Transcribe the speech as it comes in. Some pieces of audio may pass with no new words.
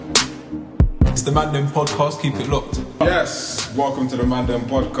It's the Mandem podcast. Keep it locked. Yes, welcome to the Mandem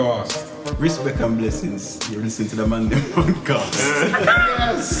podcast. Respect and blessings. You're listening to the Mandem podcast.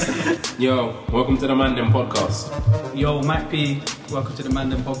 Yes. Yo, welcome to the Mandem podcast. Yo, Mac P, welcome to the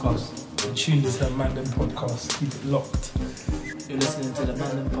Mandem podcast. Tune to the Mandem podcast. Keep it locked. You're listening to the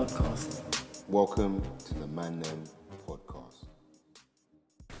Mandem podcast. Welcome to the Mandem podcast.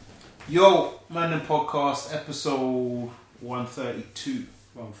 Yo, Mandem podcast, episode 132.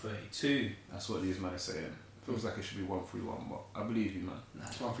 132. That's what these men are saying. Feels like it should be 131, but I believe you, man. Nah,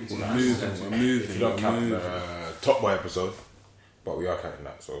 it's 132. We're moving. If you don't count the Top Boy episode, but we are counting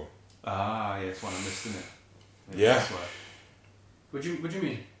that, so. Ah, yeah, it's one I missed, isn't it? Yeah. That's why. What do you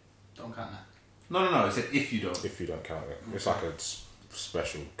mean? Don't count that. No. It said if you don't. If you don't count it. It's like a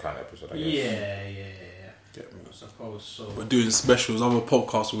special kind of episode, I guess. Yeah. Get me. I suppose so. We're doing specials. Other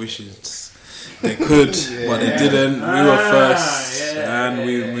podcast wishes. They could, but they didn't. We were first, and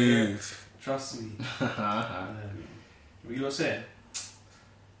we move. Trust me. What you lot saying?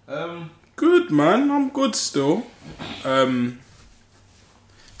 Good, man. I'm good still. Had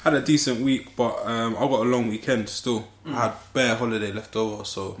a decent week, but I got a long weekend still. I had bare holiday left over,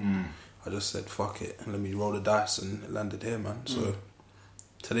 so I just said fuck it and let me roll the dice, and it landed here, man. So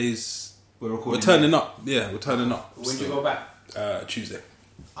today's we're turning up. Yeah, we're turning up. When do you go back? Tuesday.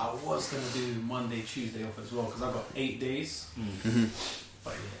 I was going to do Monday, Tuesday off as well because I've got 8 days.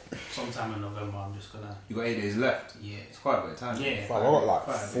 But yeah, sometime in November I'm just going to... You got 8 days left? Yeah. It's quite a bit of time. Yeah. Fam, I got like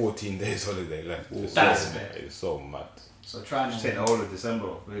 14 days holiday left. That's fair. It's so mad. So try and... Just take the whole of December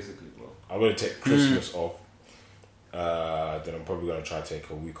off, basically, bro. I'm going to take Christmas off. Then I'm probably going to try to take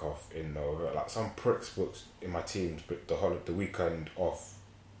a week off in November. Like some pricks booked in my teams booked the weekend off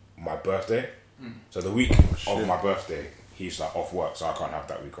my birthday. So the week of my birthday, he's like off work, so I can't have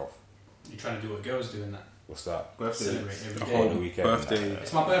that week off. You're trying to do what girls do in that. What's that? Birthday. Celebrate every The day. whole weekend. Birthday.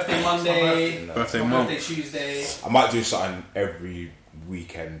 It's my birthday Monday. Birthday It's my month. birthday Tuesday. I might do something every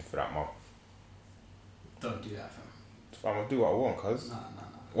weekend for that month. Don't do that, fam. I'm gonna do what I want, cuz. Nah.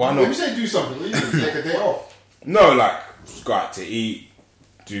 Why When you not? say do something, what do you mean? Take a day off? No, like just go out to eat,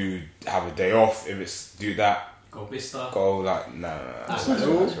 have a day off. If it's do that, Go Bista. go like no. That's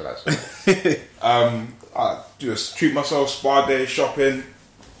Relax. I just treat myself, spa day, shopping.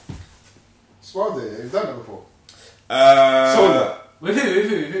 Spa day, you've done that before. Solo. With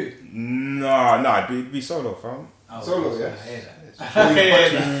who? No, be solo, fam. Oh, Solo, yeah. I hear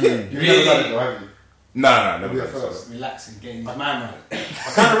that. You've never done it though, have you? No, never You'll be done the solo. first. Relaxing, getting his man right.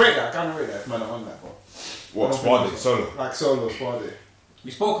 I kind of rate that if man are on that, bro. What spa day? Solo. Like solo spa day.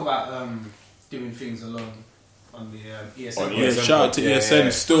 We spoke about doing things alone on the ESN. On Yeah, ESN, shout out to yeah, ESN yeah.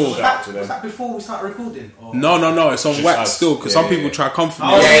 still. Was that before we started recording? Or? No, it's on Just wax us. still because Yeah, some people yeah. try to come for me.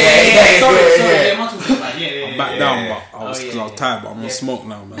 Oh, yeah. Sorry, am I talking about? Yeah. I'm back down, but I was Oh, because yeah, I was tired, but I'm yeah. on smoke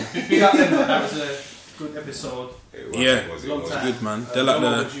now, man. Big up them, though. That was a good episode. Yeah, it was. Long time. good, man. They're like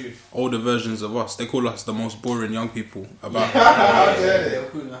Long the overdue. older versions of us. They call us the most boring young people about. They were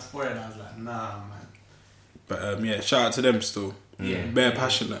calling us boring. I was like, nah, man. But yeah, shout out to them still. Yeah. Bare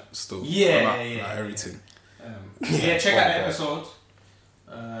passionate still. Yeah, about, yeah, like, everything. Check out the episode.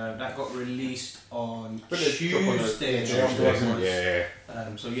 That got released on Tuesday. Yeah.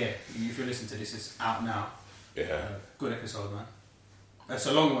 So yeah, if you're listening to this, it's out now. Yeah. Good episode, man. It's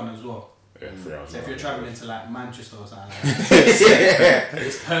a long one as well. Yeah, 3 hours. So if you're travelling to like Manchester or something like that,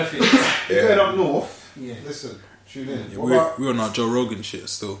 it's perfect. You're going up north. Yeah. Listen, tune in. Yeah, What about... we're on our Joe Rogan shit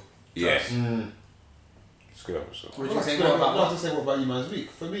still. Yeah. It's a good episode. What do you What say? about what you man's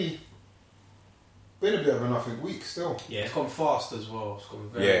week? For me, been a bit of a nothing week still. Yeah, it's gone fast as well. It's gone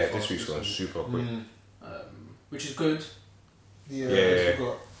very Yeah, fast this week's gone week. super quick. Which is good. Yeah, Yeah. we've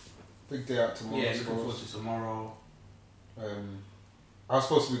got big day out tomorrow. Yeah, I looking forward suppose. to tomorrow. I was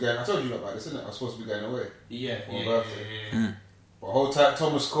supposed to be going. I told you about this, isn't it? I was supposed to be going away. Yeah. But whole time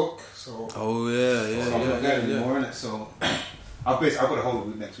Thomas Cook. So Oh yeah. I'm not going anymore, innit? So I've got a whole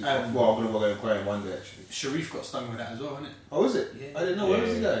week next week. Well, I'm gonna go and inquire one day actually. Sharif got stung with that as well, innit? Oh, is it? Yeah. I didn't know. Where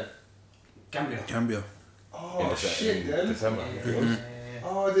was he going? Gambia. Oh shit! Then. December.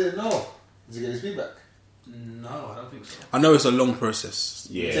 Oh, I didn't know. Did he get his feedback? No, I don't think so. I know it's a long process.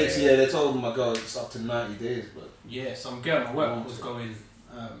 Yeah. It takes, they told my girl it's up to 90 days, but Yeah, some girl at my work was going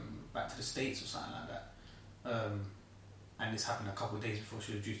back to the States or something like that. And this happened a couple of days before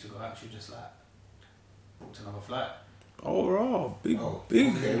she was due to go out. She was just like booked another flight. Oh, big okay.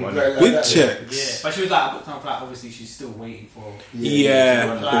 big checks. Yeah, but she was like, I booked another flight. Obviously, she's still waiting for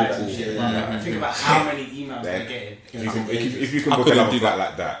Yeah. flights and shit. Think about how many emails they're getting. If you can I book couldn't another do flight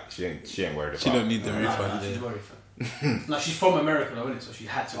like that, she ain't worried about. She don't need the No, refund. she's Yeah. worried for. No, she's from America though, isn't it? So she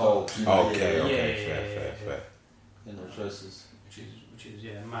had to go. Okay, Yeah. fair. No choices. Which which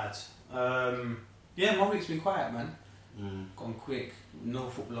is mad. My week's been quiet, man. Gone quick. No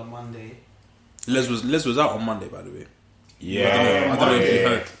football on Monday. Les was out on Monday, by the way. Yeah, I don't know if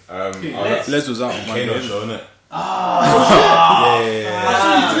you heard. Les was out on Monday. Kano show, innit? I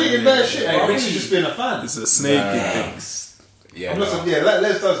see you tweeting bad shit. I think you just being a fan. It's a snake thing. Yeah,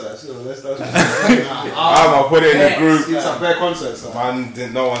 Les does that. So Les does that. I put it in the group. It's a bare concerts. Man,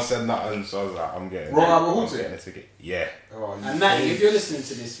 no one said nothing, so I was like, I'm getting getting a ticket. Yeah. And Natty, if you're listening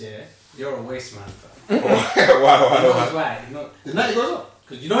to this, you're a waste man. Why? Did Natty goes up?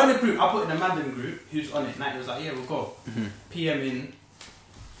 Because you know in the group, I put in a Mandem group, who's on it, Natty was like, yeah, we'll go. PM in,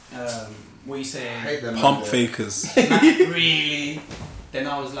 what are you saying? Pump fakers. Not really. Then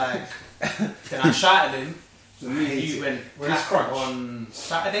I was like, then I shouted him. You went on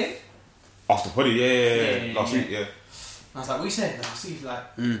Saturday? After Putty, yeah. Last week, yeah. And I was like, what you saying? I see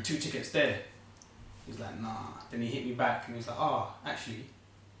like 2 tickets there. He was like, nah. Then he hit me back and he was like, actually,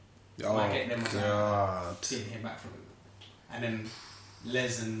 I might get them. God. Didn't hear back from him. And then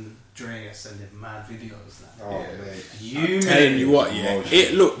Les and Dre are sending mad videos. I'm telling you what,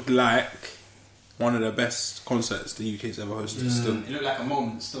 it looked like one of the best concerts the UK's ever hosted. Still, it looked like a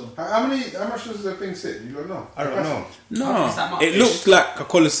moment. Still, how much does the thing sit? You don't know. I don't know. No, it looked like a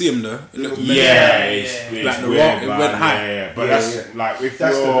Coliseum though. It looked it's like the weird, Rock. It went high. But that's like if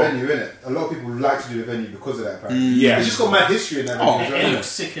that's the you're venue, innit? A lot of people like to do the venue because of that. Apparently. Yeah, it's just got mad history in that. Venue, it looks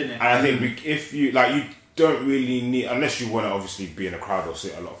sick in it. And I think if you you don't really need, unless you want to obviously be in a crowd or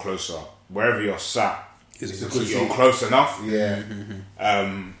sit a lot closer. Wherever you're sat, you're close enough. Yeah.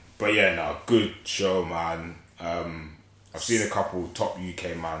 But good show, man. I've seen a couple top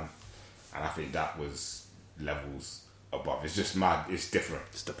UK man, and I think that was levels above. It's just mad. It's different.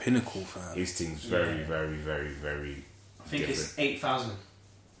 It's the pinnacle, fam. His team's very, very, very, very. I think it's 8,000.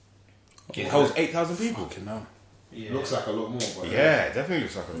 It holds 8,000 people. Fucking hell. Yeah. Looks like a lot more. But definitely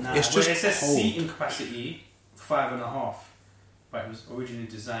looks like a lot. Nah, it's just it says cold. seating capacity 5.5, but it was originally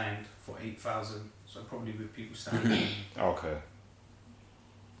designed for 8,000. So probably with people standing. Okay.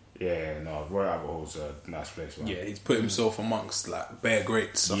 Yeah, no, Royal Albert Hall's a nice place, man. Yeah, he's put himself amongst like bare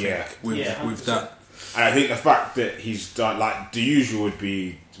greats. I think with that. And I think the fact that he's done the usual would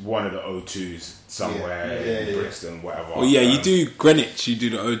be one of the O2s somewhere in Brixton, whatever. Well, you do Greenwich, you do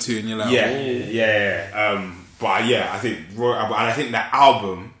the O2, and you're like, but I think Royal Albert, and I think that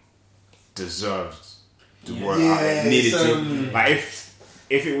album deserved the Royal Albert. It needed to.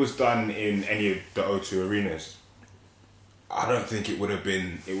 If it was done in any of the O2 arenas, I don't think it would have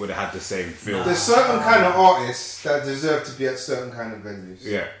had the same feel. There's certain kind of artists that deserve to be at certain kind of venues.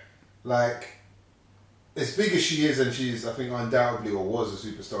 Yeah. Like, as big as she is, and she's, I think, undoubtedly or was a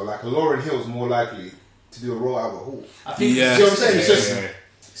superstar, like Lauryn Hill's more likely to do a Royal Albert Hall. I think you know what I'm saying? It's just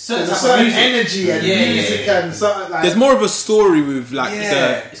there's a certain energy and music and something like. There's more of a story with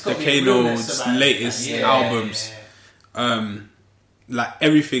the Kano's latest albums. Like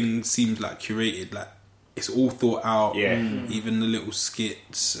everything seems like curated, like it's all thought out. Even the little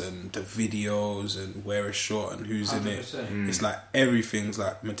skits and the videos and where it's shot and who's 100%. In it. It's like everything's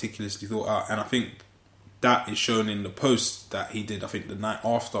like meticulously thought out, and I think that is shown in the post that he did. I think the night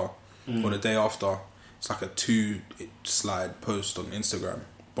after or the day after. It's like a 2-slide post on Instagram,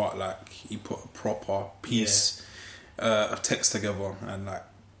 but like he put a proper piece of text together and like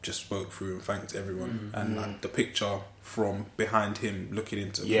just spoke through and thanked everyone. And like the picture from behind him looking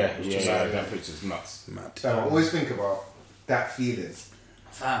into that picture's nuts. Mad. So I always think about that feeling.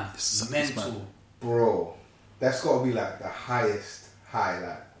 Fam, mental. Bro, that's got to be like the highest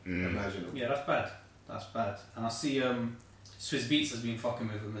high imaginable. Yeah, that's bad. And I see Swizz Beatz has been fucking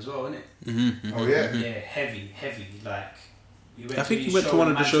with him as well, isn't it? Mm-hmm. Oh yeah? Yeah, heavy. Like, I think he went to one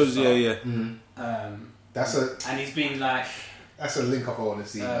of the shows, and he's been like... That's a link up I want to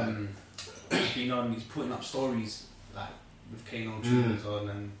see. He's putting up stories like with Kano tunes on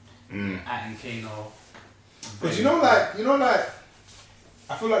and at Kano. But you know, like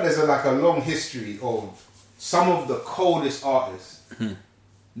I feel like there's a long history of some of the coldest artists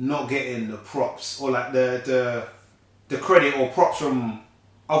not getting the props or like the credit or props from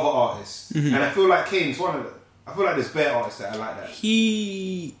other artists, and I feel like Kane's one of them. I feel like there's better artists that are like that.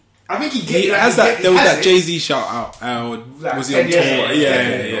 I think he has that. There was that Jay-Z shout out. Was he on tour?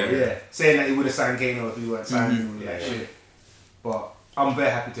 Yeah. Saying that he would have signed Kano if he weren't signed. Shit. But I'm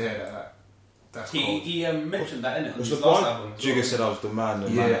very happy to hear that. That's cool. He mentioned that in it. Was the last album? Jigga said I was the man. The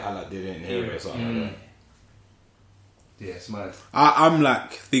man that I didn't hear it or something like that. Yeah, it's mad. I'm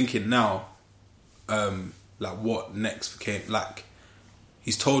like thinking now, like what next for Kane? Like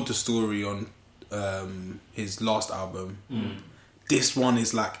he's told the story on his last album. this one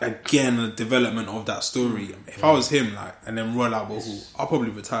is like again a development of that story. If I was him, like, and then Royal Albert Hall, I'll probably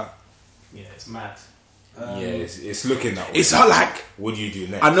retire. Yeah, it's mad. It's looking that way. It's not like, what do you do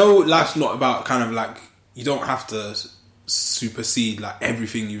next? I know life's not about kind of like, you don't have to supersede like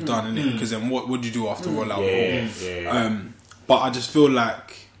everything you've done in it, because then what would you do after Royal Albert Hall? But I just feel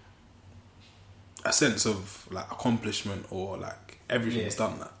like a sense of like accomplishment, or like everything's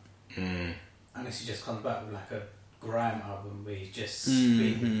done that. Unless he just comes back with like a grime album where he's just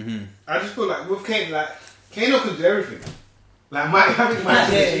speaking. I just feel like with Kane, like Kano can do everything. Like having my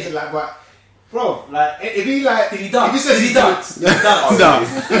like, but bro, like if he like, did he dance? If he says he dance,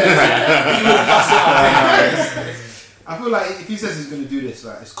 I feel like if he says he's going to do this,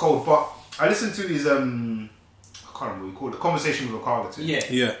 like it's cold. But I listened to his I can't remember what he called it, Conversation with a Carter.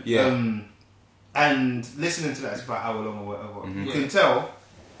 And listening to that, it's about an hour long or whatever. You can tell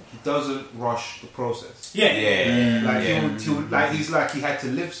he doesn't rush the process. Like he's like he had to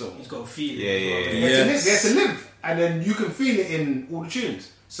live somewhere. He's got a feeling. He had to live, and then you can feel it in all the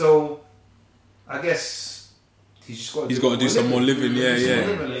tunes. So I guess he's got to do some more living.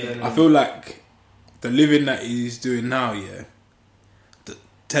 I feel like the living that he's doing now,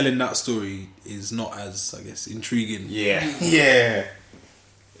 telling that story is not as, I guess, intriguing. He's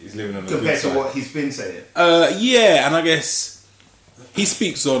living on the compared to what he's been saying. And I guess he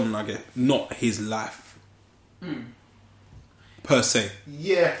speaks on, I guess, not his life per se.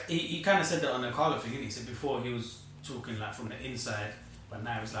 Yeah, he kind of said that on the Carlo thing. He said before he was talking like from the inside, but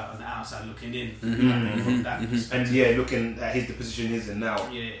now he's like on the outside looking in from that perspective. And looking at the position he's in now.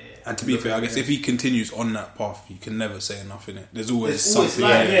 And to be fair, I guess if he continues on that path, you can never say enough in it. There's always something.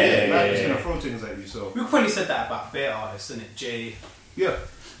 Life is gonna throw things at you. So we probably said that about bear artists, isn't it? Jay.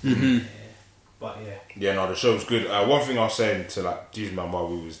 But no, the show was good. One thing I was saying to like these man while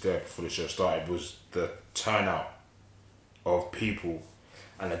we was there before the show started was the turnout of people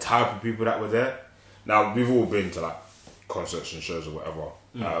and the type of people that were there. Now we've all been to like concerts and shows or whatever,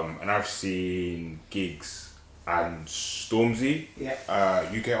 and I've seen gigs and Stormzy,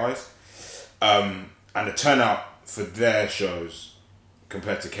 UK Eyes, and the turnout for their shows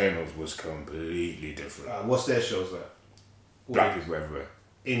compared to Kano's was completely different. What's their shows like? Black people everywhere.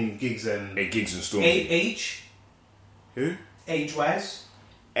 In gigs and Stormzy. Age? Who? Age-wise?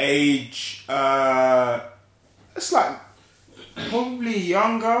 Age, it's like probably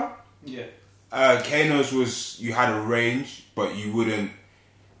younger. Kano's was, you had a range, but you wouldn't,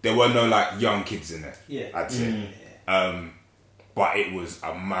 there were no like young kids in there. I'd say. But it was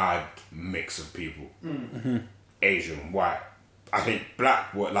a mad mix of people. Asian, white. I think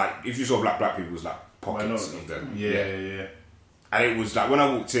black, like if you saw black people, it was like pockets of them. And it was like when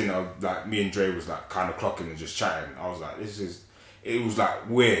I walked in, like me and Dre was like kind of clocking and just chatting. I was like, it was like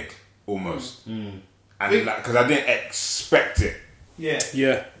weird almost. And like, because I didn't expect it.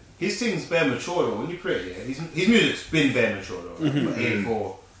 His thing's bare mature though. When you put it, his music's been bare mature though. Like, here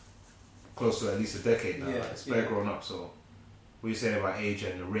for close to at least a decade now. Like, it's bare grown up. So what you're saying about age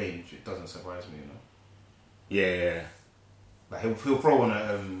and the range, it doesn't surprise me, you know. Like he'll throw on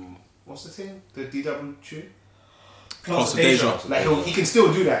a what's the thing? The DW tune. Class of Deja. Like he can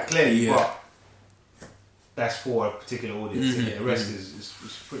still do that clearly, but that's for a particular audience. The rest is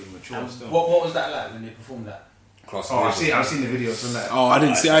pretty mature still. What was that like when they performed that? I've seen the videos from that. I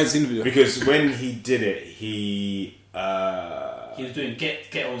didn't see the video. Because when he did it, he was doing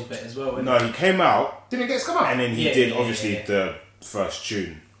Ghetto's bit as well. No, he came out. Didn't Ghetto's come out? And then he did obviously the first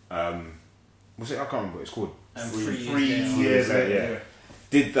tune. Was it? I can't remember what it's called. 3 years later.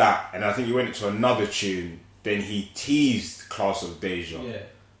 Did that, and I think he went into another tune. Then he teased Class of Deja.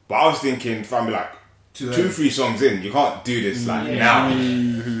 But I was thinking, family, like 2-3 songs in, you can't do this like now.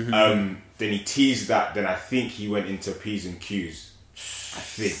 Then he teased that. Then I think he went into P's and Q's. I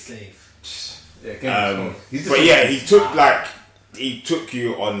think. He took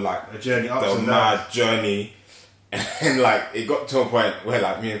you on like a journey, the mad journey, and like it got to a point where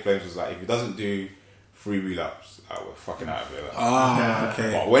like me and Flames was like, if he doesn't do 3 relapse, we're fucking out of here.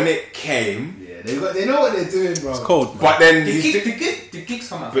 Okay. But when it came, they know what they're doing, bro. It's cold, man. But then the gigs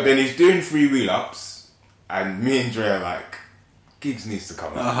come out. But then he's doing 3 relapse, and me and Dre are like, gigs needs to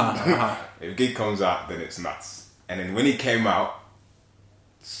come out. If gig comes out, then it's nuts. And then when he came out,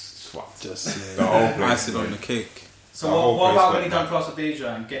 it's fucked. Just the whole place icing on the cake. So what about when he done Class of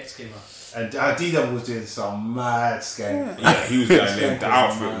Deja and Gets came out? And D-Dub was doing some mad skank. Yeah, he was going in. The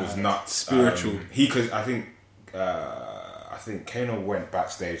outfit was nuts. Spiritual. I think Kano went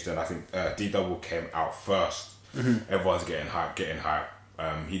backstage. Then I think D-Double came out first. Everyone's getting hype.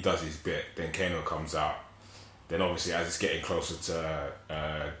 He does his bit. Then Kano comes out. Then obviously as it's getting closer to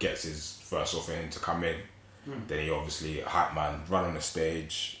gets his verse off for him to come in, Then he obviously hype man run on the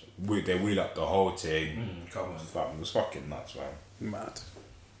stage. They wheel up the whole thing. It was fucking nuts, man. Mad.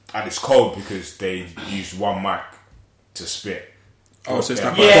 And it's cold because they used one mic to spit. Oh, so it's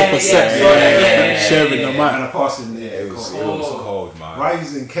like a proper set. Sharing the mic. And a passing there. It was cold, man.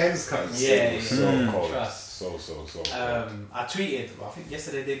 Rising Ken's coming. So cold. Trust. So cold. I tweeted, I think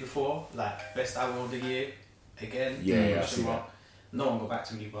yesterday, day before, like best album of the year again. Yeah, I see that. No one got back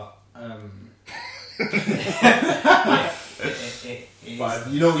to me, but But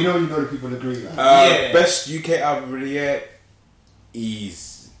you know the people agree. Like. Best UK album of the year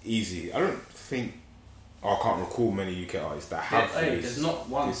is easy. I don't think. I can't recall many UK artists that have. There's not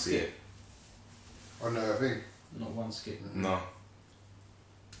one skip. Oh no, I think not one skip. No.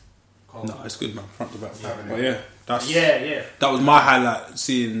 Cold. No, it's good, man. Front to back. Yeah. But yeah, that's that was my highlight.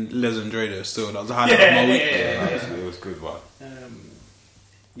 Seeing Les and Dre there still. That was a highlight of my week. It was good, one.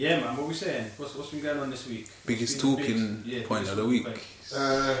 Yeah, man. What we saying? What's been going on this week? Biggest talking point of the week.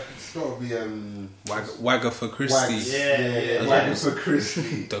 it's got to be Wagger for Christie. Wagger for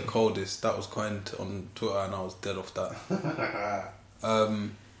Christie. The coldest. That was coined on Twitter, and I was dead off that. I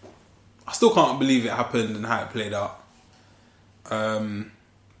still can't believe it happened and how it played out.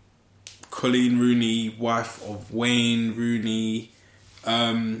 Colleen Rooney, wife of Wayne Rooney.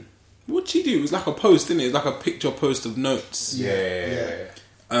 What'd she do? It was like a post, didn't it? It was like a picture post of notes. Yeah.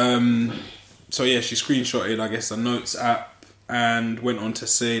 So yeah, she screenshotted, I guess, a notes app and went on to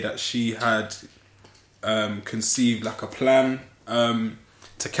say that she had conceived like a plan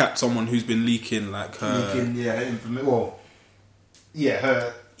to catch someone who's been leaking like her.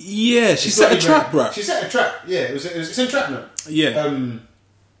 She set a trap, right? She set a trap. Yeah, it's entrapment. Yeah.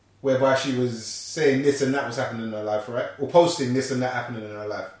 Whereby she was saying this and that was happening in her life, right? Or posting this and that happening in her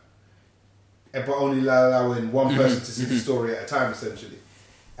life, but only allowing one person to see the story at a time, essentially.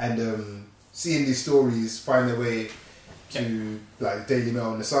 And seeing these stories find their way to like Daily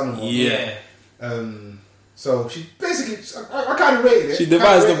Mail and the Sun and whatnot. Yeah. So she basically, I kind of rated it. She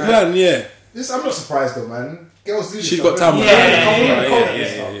devised a plan, yeah. I'm not surprised though, man. Girls do this. She's stuff, got time.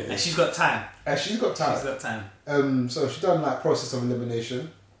 Yeah. And she's got time. She's got time. So she's done like process of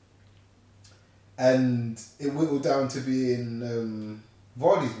elimination, and it whittled down to being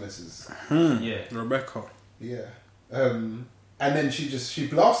Vardy's missus. Yeah. Rebekah. Yeah. And then she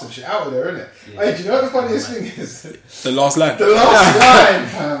blasted shit out of there, innit? Yeah. Hey, do you know what the funniest thing is? The last line. The last line,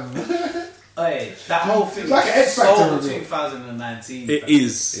 fam. Hey, that whole thing like an X Factor 2019. It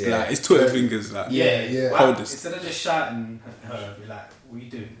is. Yeah. Like, it's Twitter fingers. Like, Yeah. Coldest. Instead of just shouting at her, be like, what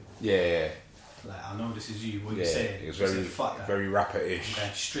you doing? Yeah. Like, I know this is you. What you saying? It was very, fuck that. very rapper-ish. Okay,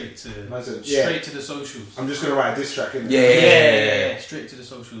 straight to the socials. I'm just gonna write a diss track, innit? Yeah. Straight to the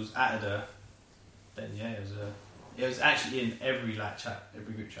socials, added her. Then it was actually in every chat,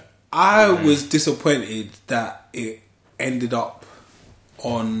 every group chat. I was disappointed that it ended up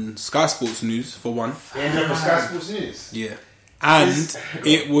on Sky Sports News for one. Ended up on Sky Sports News. Yeah, and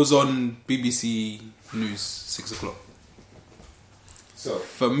it was on BBC News 6 o'clock. So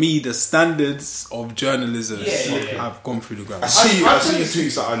for me, the standards of journalism have gone through the ground. I see your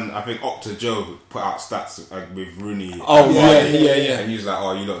tweets on. I think Octa Joe put out stats with Rooney. Oh yeah. And he was like,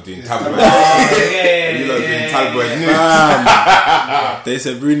 "Oh, you're not doing tabloid. You're not doing tabloid news." They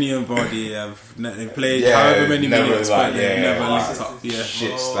said Rooney and Vardy have played however many minutes, but they've never linked up. Yeah,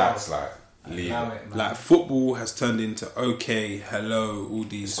 shit stats leave it. Like football has turned into hello, all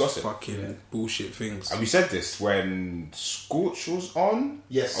these fucking bullshit things. Have you said this when Scorch was on?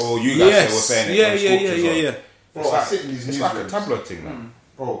 Yes. Or you guys were saying it? Yeah. Bro, I sit in these it's newsrooms. like a tabloid thing, man.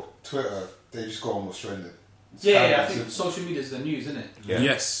 Bro, Twitter, they just go on what's trending. I think social media is the news, isn't it? Yeah.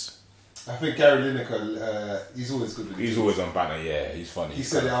 Yes. I think Gary Lineker, he's always good with it. He's always on banner, yeah. He's funny. He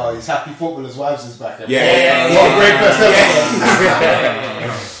said, he's happy footballers' wives is back. What a great person.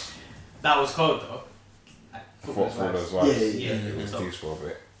 That was cold though. Footballers' wives. Yeah. It was useful a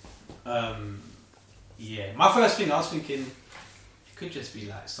bit. My first thing I was thinking, it could just be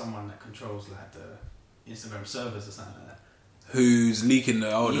like someone that controls like the Instagram servers or something like that. Who's leaking the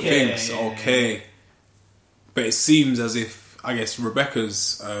things? Okay. But it seems as if, I guess,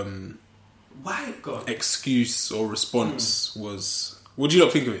 Rebecca's excuse or response was... What do you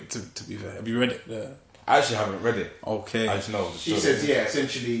not think of it, to be fair? Have you read it? I actually haven't read it. Okay. I just know. She says,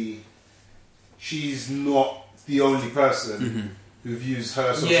 essentially, she's not the only person who views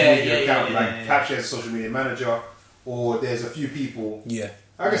her social media account. Perhaps she has a social media manager, or there's a few people. Yeah.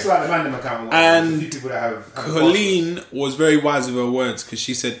 I guess like the Mandem account. And there's a few people that have Colleen was very wise with her words because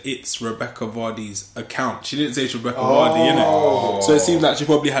she said it's Rebekah Vardy's account. She didn't say it's Rebekah Vardy, innit? So it seems like she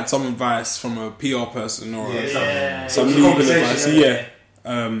probably had some advice from a PR person or some legal advice.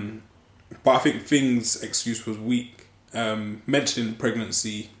 But I think Thing's excuse was weak. Mentioning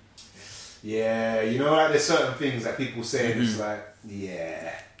pregnancy. Yeah, you know, like there's certain things that people say, and it's like,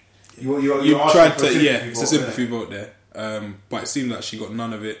 yeah. You're You tried asking for to, sympathy it's a vote, sympathy vote there. But it seemed like she got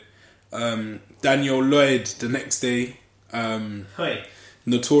none of it. Danielle Lloyd the next day. Hey.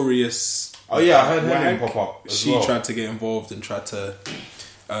 Notorious. Oh yeah, I heard her Wank. name pop up. She tried to get involved and tried to,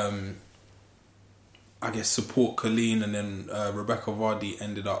 I guess, support Colleen, and then Rebekah Vardy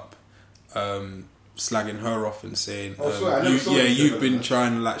ended up slagging her off and saying, you've been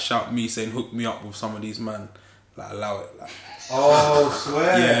trying to like shout me, saying hook me up with some of these man, like allow it, like. Oh,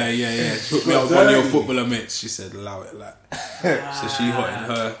 swear. Yeah. Hook me up with one of your footballer mates. She said allow it, like. So she hotted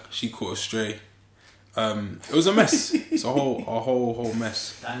her. She caught a stray. It was a mess. It's a whole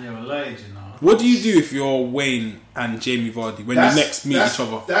mess. Daniel Lloyd, you know. What do you do if you're Wayne and Jamie Vardy when you next meet each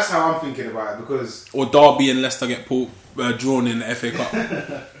other? That's how I'm thinking about it, because... Or Derby and Leicester get drawn in the FA Cup.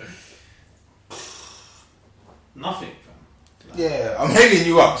 Nothing, fam. Yeah, I'm hailing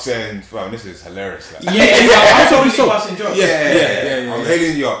you up saying, fam, this is hilarious. Like, I'm sorry. Yeah. I'm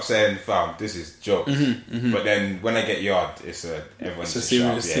hailing you up saying, fam, this is jokes. But then when I get yard, everyone's a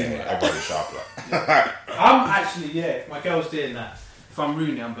serious sharp. thing. Yeah, everyone's sharp. Like. I'm actually, if my girl's doing that, if I'm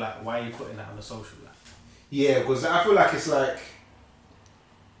Rooney, I'm like, why are you putting that on the social? Like? Yeah, because I feel like it's like...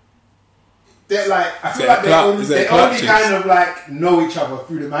 They're like, I feel Is like it they club only chicks? kind of like know each other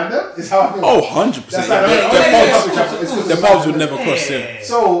through the mandem. Is how I feel. Oh, 100%. That's like Their paths would never cross. Yeah.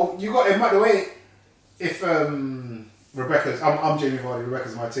 So you got the way. If Rebecca's, I'm Jamie Vardy.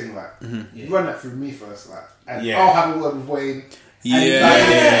 Rebecca's my team. Like you run that through me first, like, and I'll have a word with Wayne.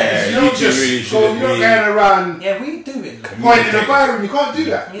 Yeah. You don't just you're not going around. Yeah, we do it. Like, pointing the fire room. You can't do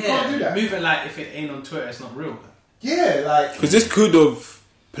that. You yeah, can't do that. moving like if it ain't on Twitter, it's not real. Yeah, like Because this could have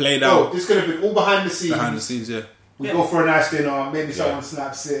played out. This could have been all behind the scenes. Behind the scenes, yeah. We go for a nice dinner. Maybe someone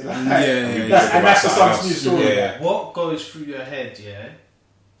snaps it. Like, and that's just some new story. Yeah. What goes through your head,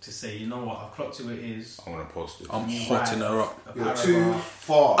 to say, you know what, I've clocked who it is. I want to post it. I'm hotting her up. You're too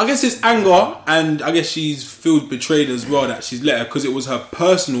far. I guess it's anger, and I guess she's felt betrayed as well that she's let her, because it was her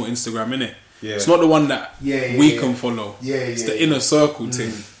personal Instagram, innit? Yeah. It's not the one that we can follow. It's the inner circle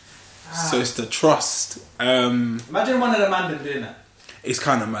thing. So it's the trust. Imagine one of the man doing that. It's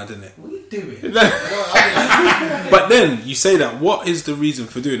kind of mad, isn't it? What are you doing? But then you say that, what is the reason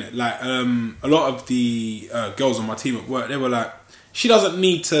for doing it? Like a lot of the girls on my team at work, they were like, she doesn't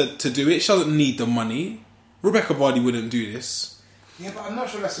need to do it. She doesn't need the money. Rebekah Vardy wouldn't do this. Yeah, but I'm not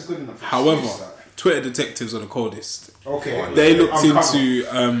sure that's a good enough. However, Twitter detectives are the coldest. Okay, they looked into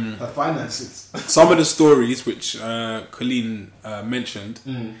her finances. some of the stories which Colleen mentioned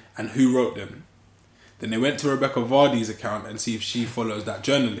and who wrote them. Then they went to Rebekah Vardy's account and see if she follows that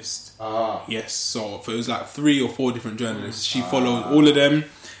journalist. Yes, so it was like 3 or 4 different journalists. She followed all of them.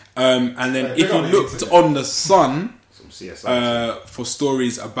 And then if you looked on The Sun for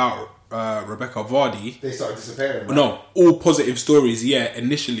stories about Rebekah Vardy, they started disappearing. Right? No, all positive stories,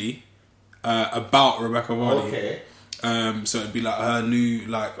 initially about Rebekah Vardy. Okay. So it'd be like her new,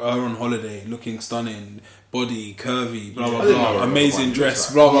 like her on holiday, looking stunning, body curvy, blah blah blah, amazing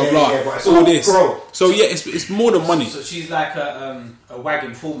dress, blah blah blah, all this. So it's more than money. So she's like a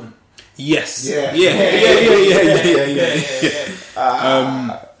wagon foreman. Yes. Yeah.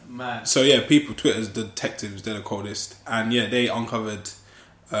 Man. So people, Twitter's detectives, they're the coldest, and they uncovered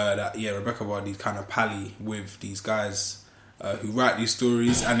that Rebekah Vardy's kind of pally with these guys who write these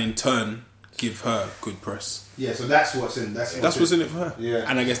stories, and in turn give her good press. Yeah, so that's what's in. That's what's in it for her. Yeah,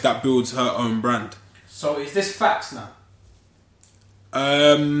 and I guess that builds her own brand. So is this facts now?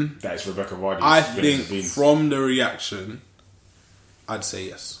 That is Rebekah Vardy. I think from the reaction, I'd say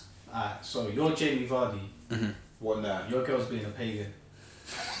yes. Alright, so you're Jamie Vardy. What now? Your girl's being a pagan.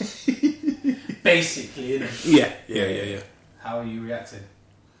 Basically, innit? Yeah. How are you reacting?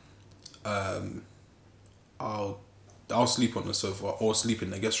 I'll sleep on the sofa or sleep in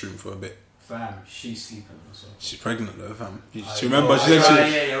the guest room for a bit. Fam, she's sleeping on the sofa. She's pregnant though, fam. She remember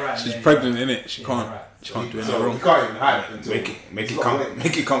she's pregnant, innit? She can't do anything wrong. You can't even hide it.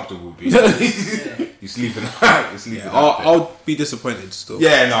 Make it comfortable, B. You're sleeping. You're sleeping. I'll be disappointed still.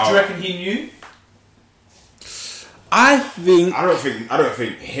 Yeah, no. Do you reckon he knew? I don't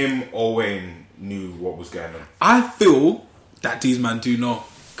think him or Wayne knew what was going on. I feel that these men do know,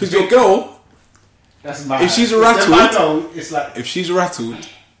 because your girl, that's mad. If she's rattled, it's like if she's rattled,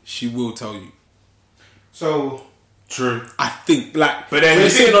 she will tell you. So true. I think but then we're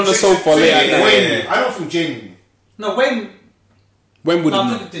sitting on the sofa late at night. Wayne, I don't think Jamie. No, Wayne wouldn't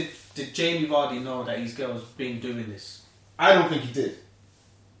know. Did Jamie Vardy know that his girl's been doing this? I don't think he did.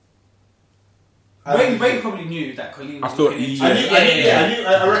 Wayne probably knew that Colleen was I thought looking he- into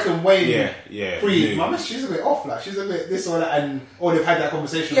I reckon Wayne. Yeah. Mama, she's a bit off. Like she's a bit this or that, and they've had that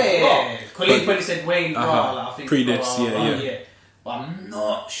conversation. Yeah. Colleen probably said Wayne. Like, I think Pre this, yeah. But I'm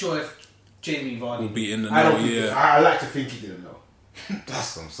not sure if Jamie Vardy will be in the I know. don't think. I like to think he didn't know. That's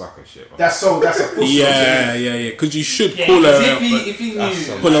some sucker shit, man. That's a pussy. Yeah. Because you should call her out, if he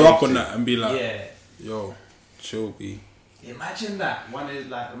knew, pull her up on that and be like, yeah. yo, she'll be. Imagine that one is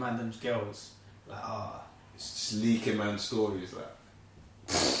like the Mandem's girls, like It's leaking man's stories, like.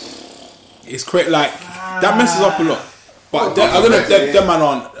 It's great, like that messes up a lot. But I don't know, them man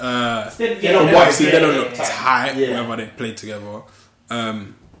aren't. From what I've seen, they don't look tight whenever they play together.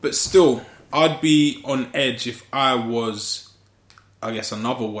 But still, I'd be on edge if I was, I guess,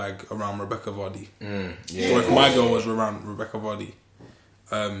 another wag around Rebekah Vardy. Or if my girl was around Rebekah Vardy,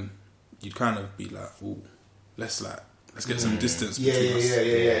 you'd kind of be like, ooh, let's get some distance between us.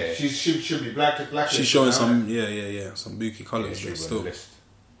 Yeah. She should be black. She's showing some some booky colours, but still.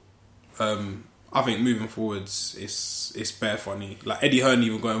 I think moving forwards, it's bare funny. Like Eddie Hearn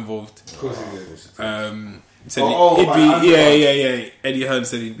even got involved. Of course he did. Said he'd be Eddie Hearn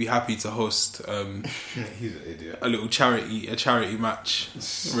said he'd be happy to host He's an idiot. a little charity match,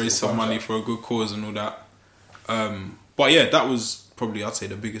 raise some money for a good cause and all that. But yeah, that was probably, I'd say,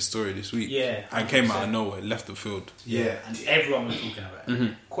 the biggest story this week. Yeah, and came out of nowhere, left the field. Yeah, and everyone was talking about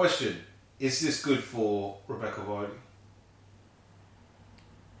it. Question: is this good for Rebekah Vardy?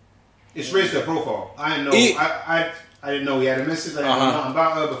 It's raised her profile. I didn't know. I didn't know he had a message. I didn't know nothing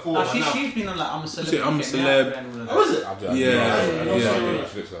about her before. No, she's been on like I'm a Celeb. I'm a Celeb. Oh, is it?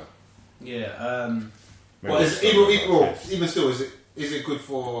 Yeah. Even still, is it good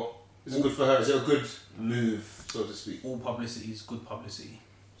for her? Is it a good move, so to speak? All publicity is good publicity.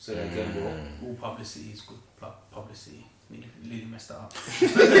 So again, all publicity is good publicity. Really messed that up.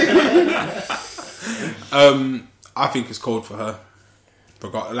 I think it's cold for her.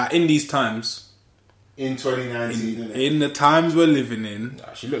 Like in these times, in 2019, in the times we're living in,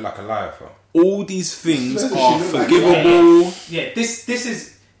 she looked like a liar, bro. All these things are forgivable. This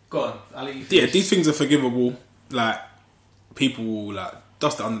is go on. I'll let you finish. Yeah, these things are forgivable. Like people will like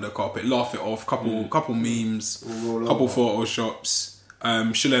dust it under the carpet, laugh it off. Couple memes, couple photoshops.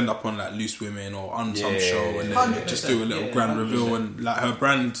 She'll end up on like Loose Women or on some show and then just do a little grand reveal and like her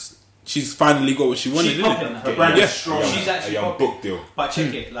brand. She's finally got what she wanted. She's popping. Her brand is strong. She's actually a young popping. book deal. But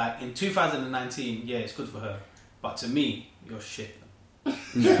check it. Like in 2019, it's good for her. But to me, you're shit. And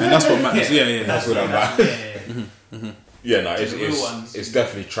that's what matters. Yeah. That's what I'm at. It's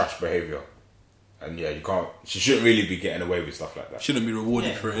definitely trash behaviour. And you can't. She shouldn't really be getting away with stuff like that. Shouldn't be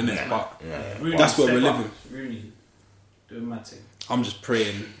rewarded for it, innit? But Rooney, that's where we're living. Rooney doing mad thing. I'm just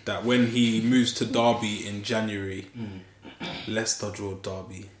praying that when he moves to Derby in January, Leicester draw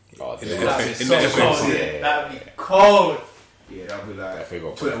Derby. That'd be cold. Yeah, that'll be like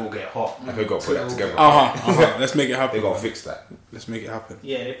Twitter will get hot. They got to put that together. Let's make it happen. They got to fix that. Let's make it happen.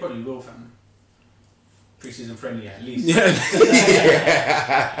 Yeah, they probably will, fam. Pre-season friendly at least. I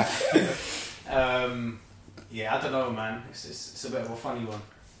don't know, man. It's a bit of a funny one.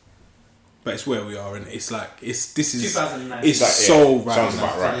 But it's where we are, and it's like this is 2019. It's so right. Sounds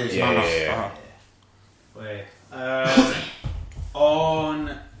about right. Yeah.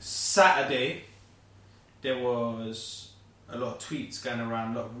 On Saturday, there was a lot of tweets going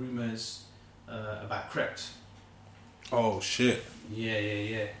around, a lot of rumours about Krept. Oh shit!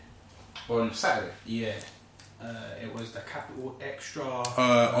 Yeah. On Saturday. Yeah. It was the Capital Extra.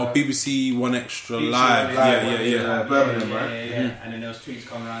 BBC One Extra BBC Live. Yeah. Birmingham, right? Yeah. And then there was tweets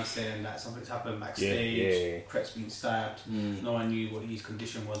coming around saying that something's happened backstage. Krept's been stabbed. No one knew what his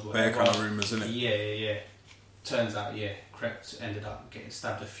condition was. Bare kind of rumours, isn't it? Yeah. Turns out, Krept ended up getting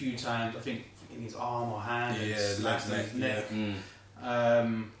stabbed a few times. I think in his arm or hand. Slashed in his neck.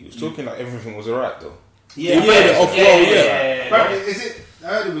 He was talking like everything was alright though. Yeah. Is it? I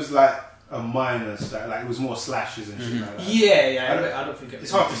heard it was like a minor, like it was more slashes and shit like that. I don't think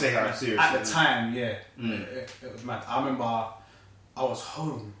it's hard to say how serious. At the time, it was mad. I remember I was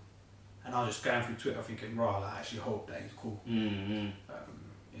home and I was just going through Twitter thinking, I actually hope that he's cool.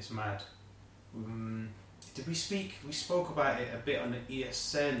 It's mad. Did we speak? We spoke about it a bit on the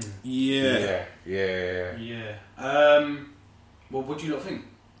ESN. Yeah. Well, what do you lot think?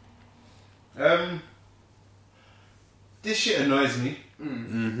 This shit annoys me.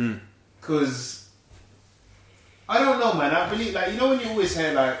 Because I don't know, man. I believe, like, you know, when you always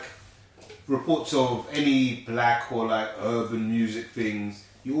hear like reports of any black or like urban music things,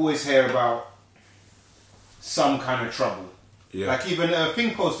 you always hear about some kind of trouble. Like even a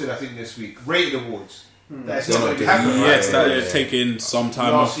thing posted, I think this week, Rated Awards. That's not going to happen. Yes, that they're taking some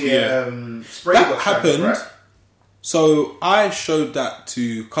time last off. year, Spray that got happened. sacked, right? So I showed that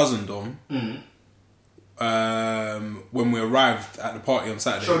to Cousin Dom when we arrived at the party on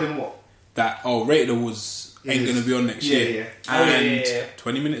Saturday. Showed him what? That Rated ain't going to be on next year. And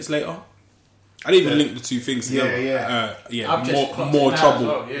 20 minutes later, I didn't even link the two things together. More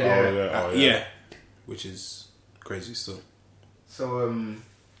trouble. Well. Yeah, which is crazy still. So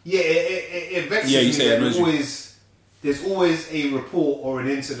it vexes me that there's always a report or an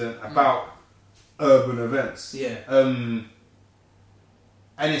incident about urban events. Yeah. And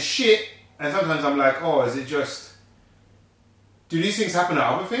it's shit. And sometimes I'm like, is it just? Do these things happen to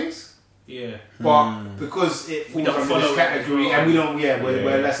other things? Yeah. But because it falls under this category and we don't,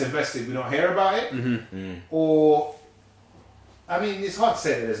 we're less invested, we don't hear about it. Or, I mean, it's hard to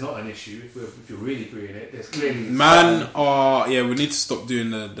say that there's not an issue if you're really querying it. There's clearly we need to stop doing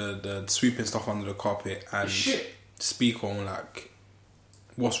the sweeping stuff under the carpet and speak on like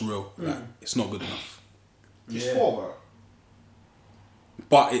what's real. Like, it's not good enough. It's poor, bro.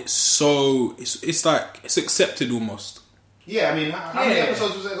 But it's so it's like it's accepted almost. Yeah, I mean, how many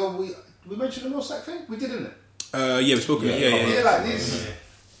episodes was it ago? We mentioned the Millsack thing. We did, didn't it? Yeah, we spoke about it. Yeah, like these.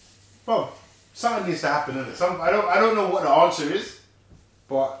 Bro, something needs to happen, isn't it? I don't know what the answer is,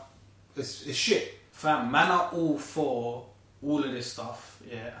 but it's shit. Fam, man are all for all of this stuff,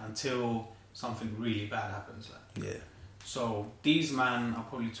 until something really bad happens. Like. Yeah. So these man are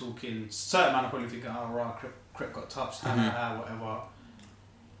probably talking. Certain man are probably thinking, Krept got touched, whatever.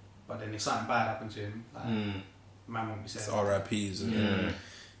 But then if something bad happened to him, like, man won't be saying. It's RIPs.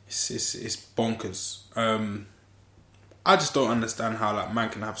 It's bonkers. I just don't understand how like man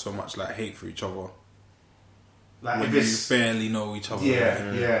can have so much like hate for each other. Like when you barely know each other.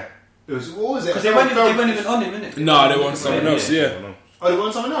 Yeah. It was, what was it? Because they weren't even on him, innit? No, they want someone else. Yeah. Oh, they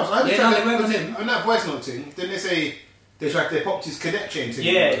want someone else. I they went with him on that voice note thing. Didn't they say they popped his cadet chain to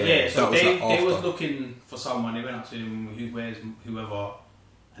him? Yeah. So was they was looking for someone. They went up to him, whoever.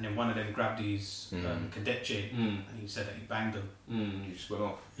 And then one of them grabbed his cadet chain and he said that he banged him. He just went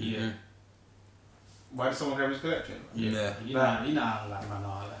off. Yeah. Why did someone grab his cadet chain? Yeah. You know how like man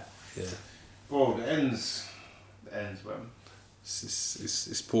are like. Yeah. Bro, the ends, man.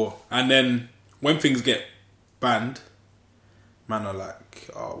 It's poor. And then when things get banned, man are like,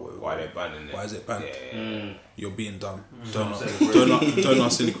 why are they banning it? Why is it banned? Yeah. You're being dumb. Don't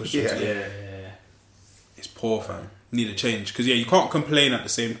ask silly questions. Yeah. It's poor, fam. Need a change because you can't complain at the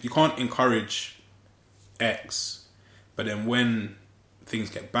same. You can't encourage X, but then when things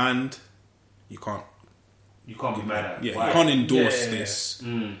get banned, you can't be mad at. Yeah, you can't endorse this,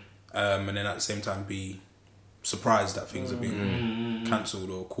 and then at the same time be surprised that things are being cancelled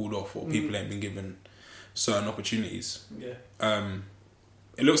or called off or people ain't been given certain opportunities. Yeah.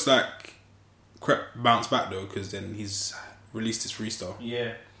 It looks like Krept bounced back though because then he's released his freestyle.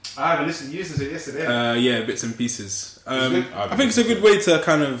 Yeah. I haven't listened. You listened to it yesterday. Bits and pieces. I think it's a good way to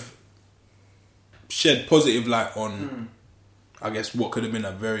kind of shed positive light on, I guess, what could have been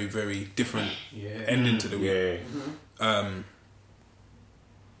a very, very different ending to the week.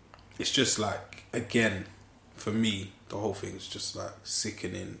 It's just like, again, for me, the whole thing is just like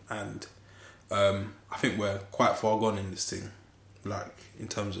sickening, and I think we're quite far gone in this thing, like in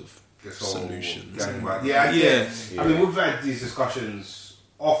terms of solutions. I mean, we've had these discussions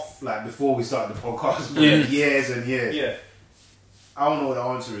off like before we started the podcast for years and years. Yeah. I don't know what the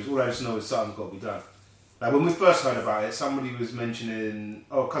answer is. All I just know is something's got to be done. Like when we first heard about it, somebody was mentioning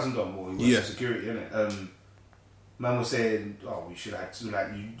Cousin Dom, or he was security, innit? Man was saying, we should have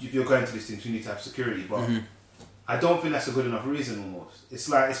to if you're going to these things, you need to have security, but I don't think that's a good enough reason. Almost, it's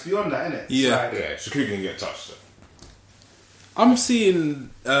like it's beyond that, innit? Security can get touched. I'm seeing,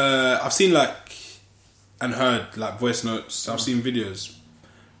 I've seen like and heard like voice notes. I've seen videos.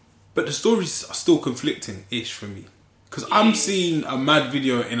 But the stories are still conflicting-ish for me. Because I'm seeing a mad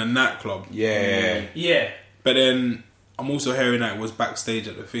video in a nightclub. Yeah. But then I'm also hearing that it was backstage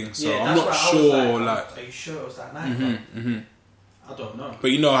at the thing. So I'm not sure. Are you sure it was that nightclub? I don't know.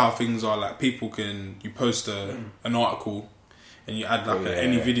 But you know how things are. Like people you post an article and you add like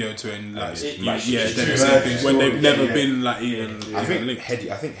any video to it. And like, they're the same things when they've never been like even. I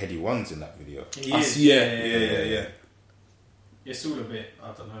think Heady One's in that video. Yeah. It's all a bit,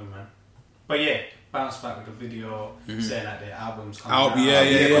 I don't know, man. But yeah, bounce back with the video saying that their album's coming out.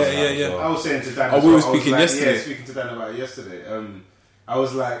 Yeah. I was saying to Dan. We were speaking yesterday. Yeah, speaking to Dan about it yesterday. I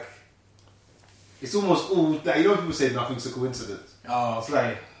was like, it's almost all that. You know, people say nothing's a coincidence. Oh, okay. It's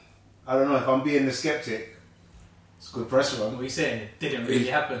like, I don't know if I'm being the skeptic. It's a good press run. What are you saying? It didn't really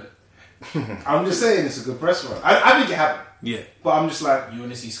happen. I'm just saying it's a good press run. I think it happened. Yeah, but I'm just like, you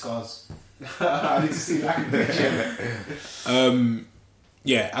want to see scars. I need to see that picture.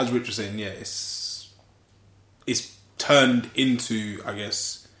 Yeah, as Rich was saying, yeah, it's turned into, I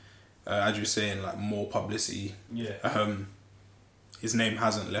guess, as you were saying, like more publicity. Yeah. His name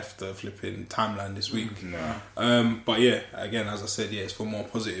hasn't left the flipping timeline this week. No. But yeah, again, as I said, yeah, it's for more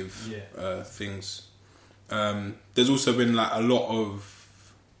positive things. There's also been like a lot of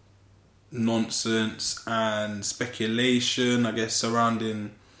nonsense and speculation, I guess,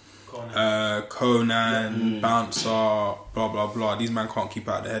 surrounding Conan, Bouncer, blah blah blah. These men can't keep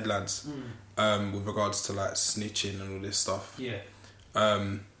out the headlines with regards to like snitching and all this stuff. Yeah.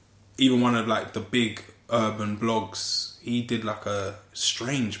 Even one of like the big urban blogs, he did like a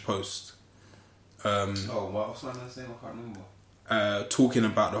strange post. What's my name? I can't remember. Talking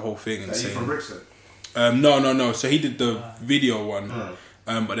about the whole thing and saying from Brixton? No. So he did the video one.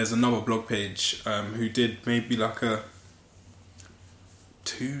 But there's another blog page who did maybe like a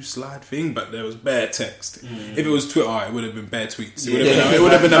 2-slide thing, but there was bare text. If it was Twitter, it would have been bare tweets. It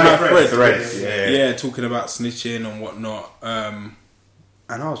would have been a mad thread. Yeah, talking about snitching and whatnot. And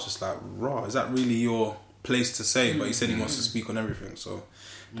I was just like, raw, is that really your place to say? But he said he wants to speak on everything, so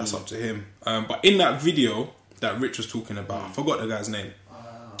that's up to him. But in that video that Rich was talking about, I forgot the guy's name.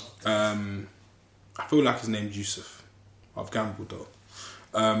 I feel like his name's Yusuf. I've gambled though.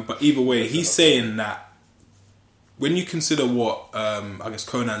 But either way, he's saying that when you consider what I guess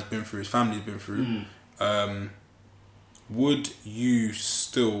Conan's been through, his family's been through, would you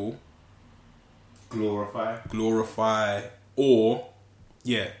still glorify or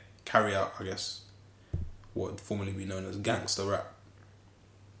carry out, I guess, what would formerly be known as gangster rap?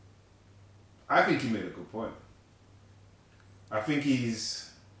 I think he made a good point. I think his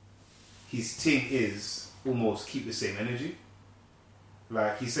thing is almost keep the same energy.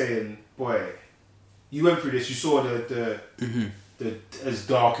 Like he's saying, boy, you went through this. You saw the as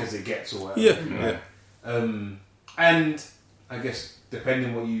dark as it gets, or whatever. And I guess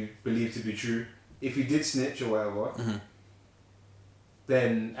depending what you believe to be true, if you did snitch or whatever,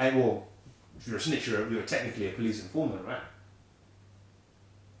 then if you're a snitch, you're technically a police informant, right?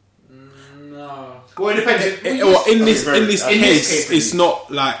 No. Well, it depends. In this case, it's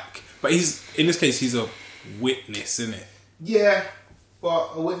not like. But in this case, he's a witness, isn't it? Yeah.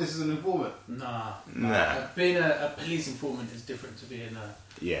 But a witness is an informant. Nah. Being a police informant is different to being a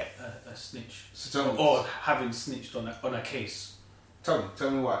snitch. So tell me, or having snitched on a case. Tell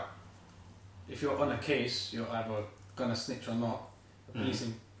me why. If you're on a case, you're either gonna snitch or not. A police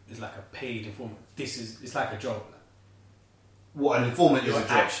is like a paid informant. It's like a job. What an informant is a You're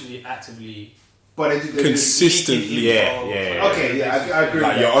job. Actually actively. But they consistently. Okay, I agree.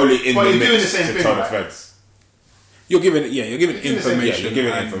 Like you're only in the mix to tell the feds. You're giving information. You're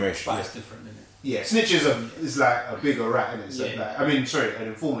giving information. But it's different, isn't it? Yeah, snitch is like a bigger rat, isn't it? So like, I mean, sorry, an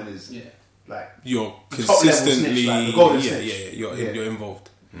informant is like you're consistently snitch, like the golden snitch. You're involved.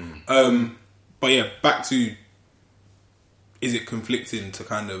 But yeah, back to, is it conflicting to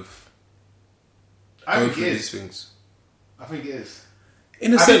kind of go through these things? I think it is.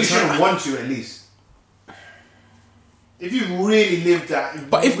 In a I sense, think you shouldn't want to at least. If you really lived that,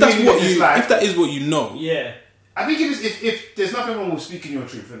 but if that's what you, if that is what you know, I think if there's nothing wrong with speaking your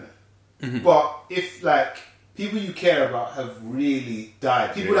truth, innit? But if like people you care about have really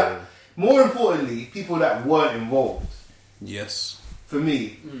died, people that, more importantly, people that weren't involved. Yes. For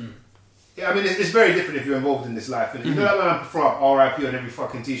me, I mean, it's very different if you're involved in this life. And you know that man prefer RIP on every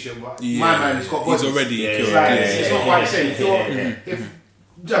fucking t-shirt, but my man has got bodies. He's already killed. It's not quite the same. If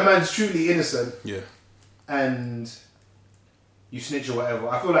that man's truly innocent, and you snitch or whatever,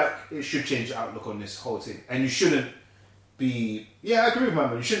 I feel like it should change the outlook on this whole thing. And you shouldn't be... Yeah, I agree with my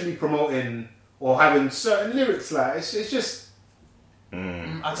man. You shouldn't be promoting or having certain lyrics like... It's just...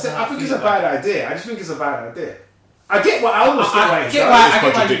 I think it's a bad idea. I just think it's a bad idea. I get why... I get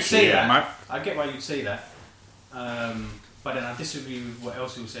why you'd say that. I get why you'd say that. But then I disagree with what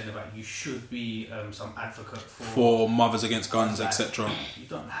else you were saying about you should be some advocate for mothers against guns, etc. You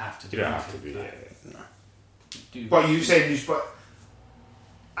don't have to. You don't have to be. No. But you said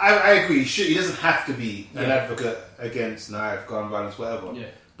I agree. He doesn't have to be an advocate against knife, gun violence, whatever. Yeah.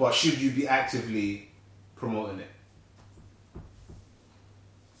 But should you be actively promoting it?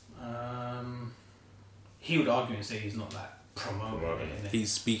 He would argue and say he's not like promoting it.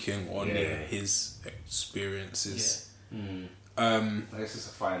 He's speaking on his experiences. I guess it's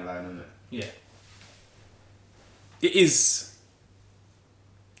a fine line, isn't it? Yeah. It is.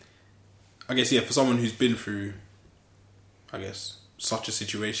 I guess for someone who's been through, I guess, such a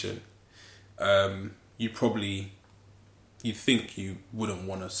situation, you'd think you wouldn't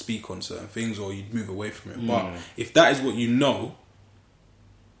want to speak on certain things or you'd move away from it. But if that is what you know,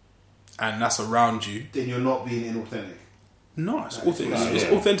 and that's around you, then you're not being inauthentic. No, it's authentic. It's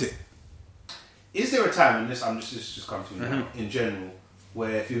authentic. Is there a time, and this just come to me now, in general,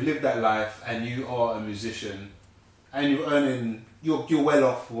 where if you live that life and you are a musician and you're earning, you're well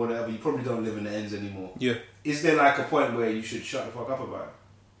off or whatever, you probably don't live in the ends anymore. Yeah. Is there like a point where you should shut the fuck up about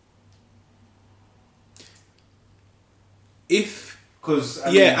it? Because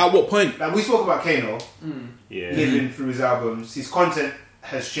at what point? Like we spoke about Kano, living through his albums. His content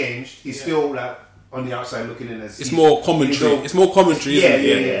has changed. He's still like on the outside looking in as it's more commentary. It's more commentary. Isn't it?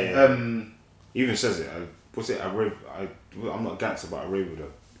 Yeah. He even says it. I'm not gangster, but I rave with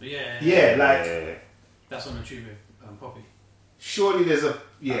her. Yeah. That's on the tube with Poppy. Surely there's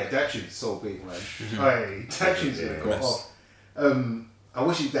that tune's so big, man. Hey, that tune's gonna go off. I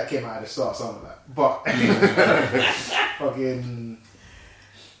wish that came out at the start, something like that. But fucking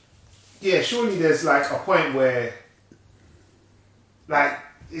surely there's like a point where like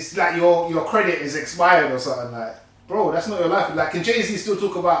it's like your credit is expired or something. Like, bro, that's not your life. Like, can Jay-Z still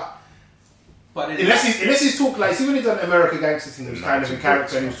talk about? But unless he's talk like, see when he done American Gangster thing, it was kind of in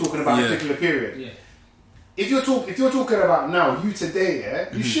character and he was talking about a particular period. Yeah. If you're talking about now, you today,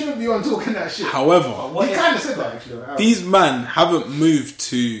 you shouldn't be on talking that shit. However, he kind of said that actually. These men haven't moved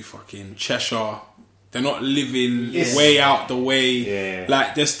to fucking Cheshire. They're not living way out the way. Yeah.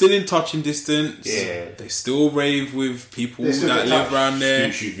 Like, they're still in touching distance. Yeah. They still rave with people that live around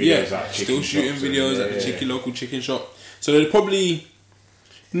there. Still shoot videos at still shooting videos at the local chicken shop. So they're probably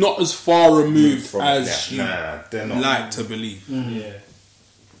not as far removed as you like to believe. Yeah.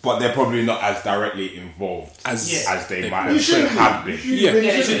 But they're probably not as directly involved as they might have been. They should have.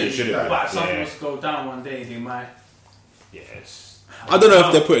 But if something was to go down one day, they might. Yes. I don't know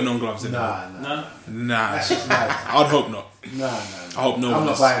if they're putting on gloves anymore. Nah. I'd hope not. Nah. I hope no I'm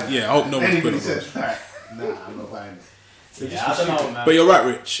one's. not buying it. Yeah, I hope no one's putting on gloves. Nah, I'm not buying it. I don't know, man. But you're right,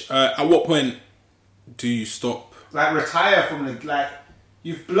 Rich. At what point do you stop? Like, retire from the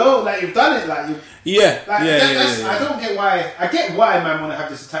you've blown, you've done it, I don't get why. I get why man want to have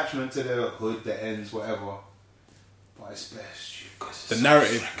this attachment to the hood, the ends, whatever. But it's best because the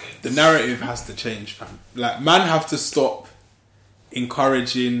narrative has to change, fam. Like, man have to stop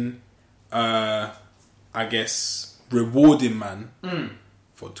encouraging, I guess, rewarding man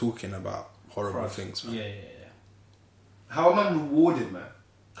for talking about horrible things, man. Yeah. How am I rewarded, man?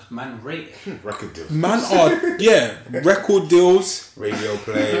 Man, rate record deals. Man are record deals, radio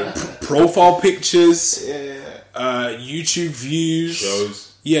play, profile pictures, YouTube views,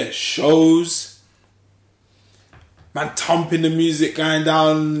 shows. Man, thumping the music going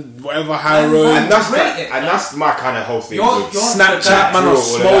down whatever high road, and that's my kind of whole thing. With Snapchat, man, are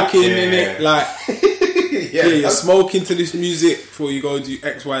smoking in it, like. You're smoking to this music before you go do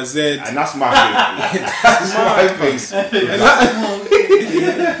XYZ, and that's my thing. That's my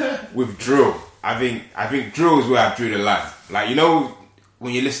thing. With drill, I think drill is where I drew the line. Like, you know,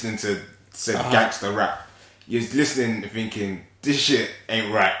 when you're listening to gangster rap, you're listening thinking this shit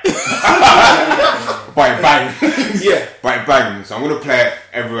ain't right, but it bang, but it bang. So I'm gonna play it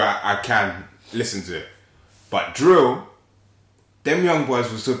everywhere I can, listen to it. But drill, them young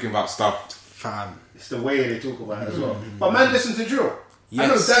boys was talking about stuff, fam. It's the way they talk about it as well. But man, listen to drill.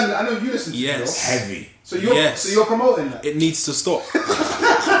 Yes. I know you listen to drill. Heavy. So you're promoting that. It needs to stop.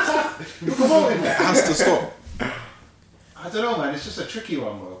 You're promoting that. It has to stop. I don't know, man. It's just a tricky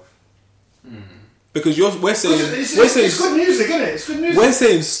one, bro. Because we're saying it's good music, isn't it? It's good music. We're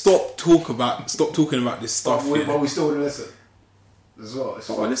saying stop talking about this stuff. But we still want to listen as well. It's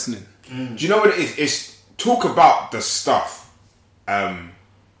we're listening. Do you know what it is? It's talk about the stuff,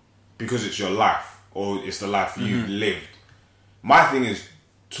 because it's your life or it's the life you've lived. My thing is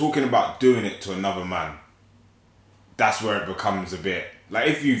talking about doing it to another man. That's where it becomes a bit like,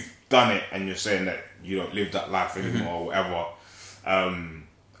 if you've done it and you're saying that you don't live that life anymore or whatever.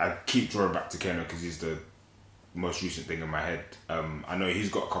 I keep drawing back to Keno because he's the most recent thing in my head. I know he's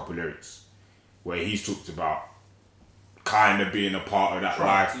got a couple lyrics where he's talked about kind of being a part of that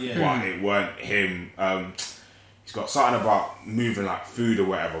life, but it weren't him. He's got something about moving like food or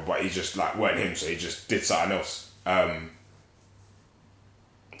whatever, but he just like weren't him, so he just did something else.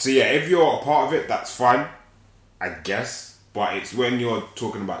 So yeah, if you're a part of it, that's fine, I guess. But it's when you're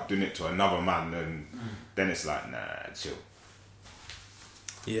talking about doing it to another man, then it's like, nah, chill.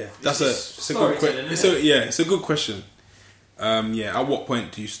 Yeah, it's a good question. It's a good question. At what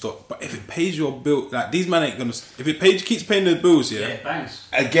point do you stop? But if it pays your bill, like, these men ain't gonna. If it keeps paying the bills, it bangs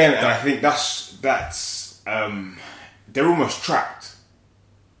again. And I think that's they're almost trapped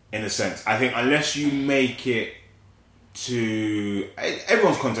in a sense. I think unless you make it to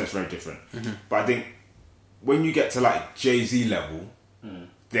everyone's content's very different, but I think when you get to like Jay-Z level,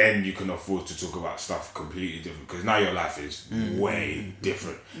 then you can afford to talk about stuff completely different because now your life is way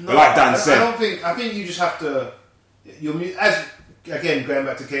different. But like Dan said, I think you just have to as again going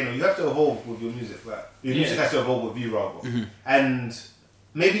back to Kano, you have to evolve with your music. Like your music has to evolve with you rather. And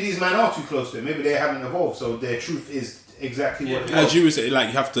maybe these men are too close to it. Maybe they haven't evolved, so their truth is exactly what it is. As you would say, like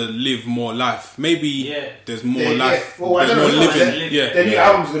you have to live more life. Maybe there's more life. Well, I don't more know. living. Their new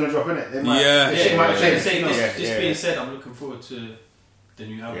album's gonna drop in it. They might, shit might change. This being said, I'm looking forward to the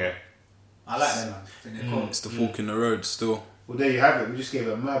new album. Yeah. I like them, man. I think they're cool. It's the fork in the road still. Well, there you have it. We just gave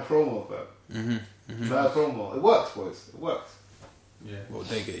a mad promo for it. Mad promo. It works, boys. It works. Yeah. Well,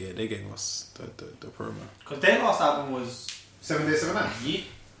 they gave us the promo. Because their last album was 7 Days, 7 Nights.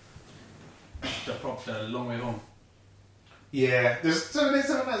 The Long Way Home. Yeah, there's 7 Days,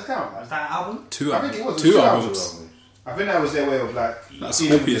 7 Nights count. Was that an album? I think it was two albums. I think that was their way of like the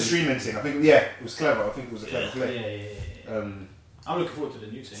streaming thing. I think it was clever. I think it was a clever play. Yeah. I'm looking forward to the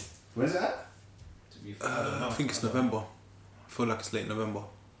new thing. When's it at? I think it's November. I feel like it's late November.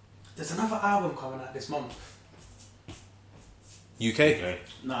 There's another album coming out this month. UK?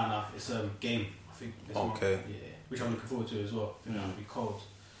 No, it's a game. I think this month. Okay. Yeah, which I'm looking forward to as well. I think that'll be cold.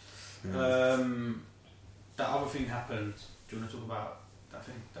 That other thing happened. Do you want to talk about that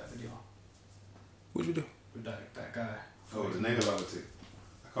thing, that video? What did you do? With that guy. Oh, the name of the thing.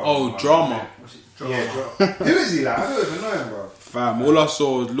 Oh, Drama. What's it? Drama. Yeah, Who is he like? I don't even know him, bro. Fam, all I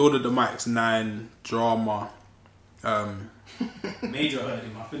saw was Lord of the Mics 9, Drama. Major heard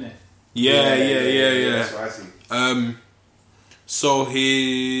him up, innit? Yeah. That's what I see. So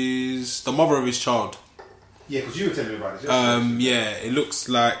the mother of his child. Yeah, because you were telling me about this. Yeah, it looks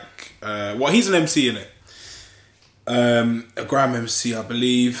like he's an MC in it. A Grime MC, I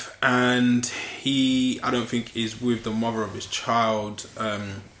believe, and I don't think is with the mother of his child,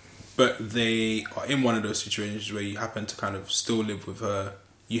 but they are in one of those situations where you happen to kind of still live with her.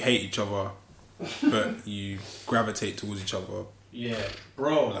 You hate each other, but you gravitate towards each other. Yeah,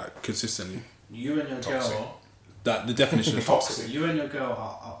 bro. Like consistently. You and your girl. That the definition of toxic. You and your girl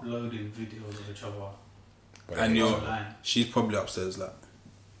are uploading videos of each other. And she's probably upstairs, like.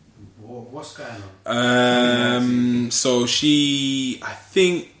 What's going on? So she, I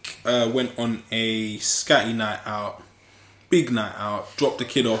think, went on a scatty night out, big night out, dropped the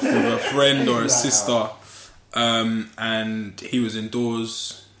kid off with a friend or a sister, and he was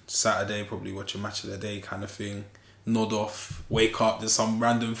indoors Saturday, probably watching Match of the Day kind of thing. Nod off, wake up, there's some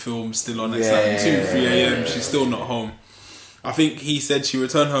random film still on at 2, 3 a.m. She's still not home. I think he said she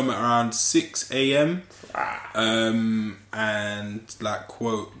returned home at around 6 a.m. And like,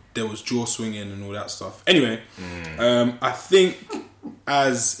 quote, there was jaw swinging and all that stuff. Anyway, I think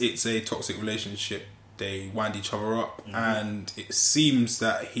as it's a toxic relationship, they wind each other up, and it seems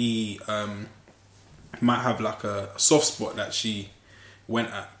that he might have like a soft spot that she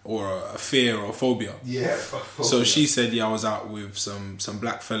went at, or a fear or a phobia. Yeah. So she said, I was out with some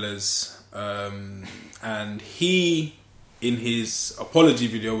black fellas, and he, in his apology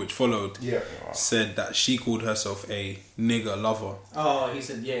video which followed, said that she called herself a nigger lover. Oh, he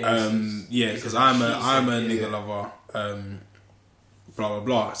said because I'm a nigger lover. Blah blah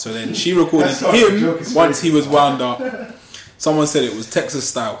blah. So then she recorded him once he was wound up. Someone said it was Texas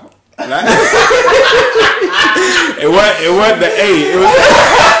style. Like, it weren't the A.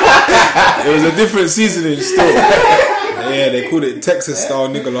 It was a different seasoning still. Yeah, they called it Texas style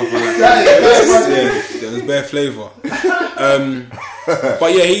nigger lover. Like, there was bare flavour.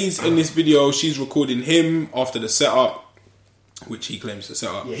 But yeah, he's in this video. She's recording him after the setup, which he claims to set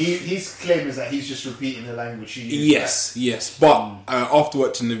up. Yeah, his claim is that he's just repeating the language she used. Yes. But after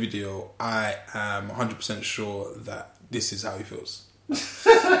watching the video, I am 100% sure that this is how he feels.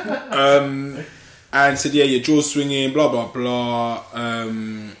 And said, your jaw's swinging, blah blah blah.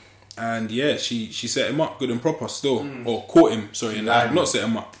 And yeah, she set him up good and proper still, or caught him. Sorry, not set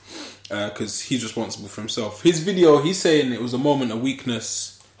him up, because he's responsible for himself. His video, he's saying it was a moment of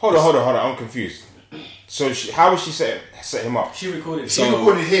weakness. Hold on, I'm confused. So how was she set him up? She recorded. She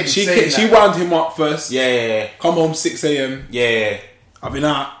recorded him. She wound him up first. Yeah. Come home 6 a.m. Yeah. I've been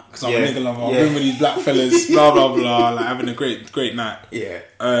out because I'm a nigga lover. I've been with these black fellas. Blah blah blah. Like having a great night. Yeah.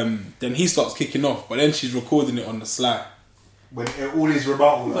 Then he starts kicking off, but then she's recording it on the sly. When all his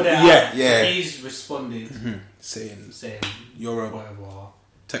rebuttal. He's responding, saying you're a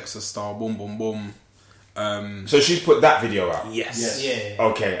Texas style, boom boom boom. So she's put that video out. Yes. Yeah.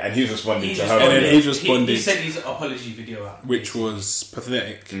 Okay, and he's responding to her. And then he's responded. He sent his apology video out, which was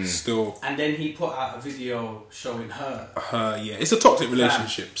pathetic. Still. And then he put out a video showing her. It's a toxic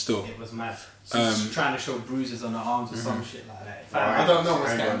relationship. Still. It was mad. She's trying to show bruises on her arms or some shit like that. I don't know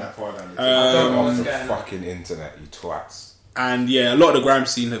what's going on. I don't know what's going on. Fucking internet, you twats. And yeah, a lot of the grime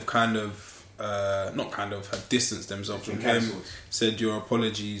scene have have distanced themselves from him. Said your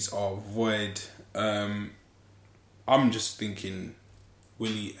apologies are void. I'm just thinking,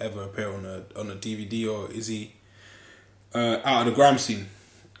 will he ever appear on a DVD, or is he out of the grime scene?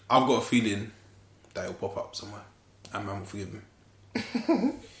 I've got a feeling that he'll pop up somewhere, and man will forgive him.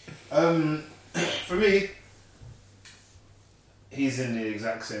 For me, he's in the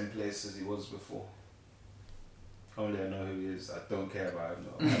exact same place as he was before. Only I know who he is. I don't care about him.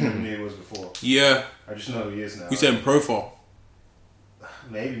 No. I never knew who he was before. Yeah. I just know who he is now. You saying profile?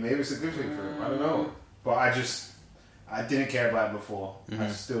 Maybe it's a good thing for him. I don't know. But I didn't care about him before. I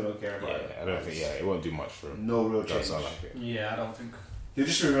still don't care about him. I don't think. Yeah, it won't do much for him. No real change. Does sound like it. Yeah, I don't think. You're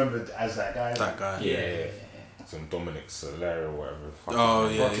just remembered as that guy. That guy. Yeah. Some Dominic Soler or whatever. Oh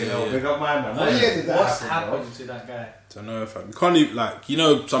yeah. Big up my man. What year did that What's happen, happened to that guy? Don't know if you can't even, like, you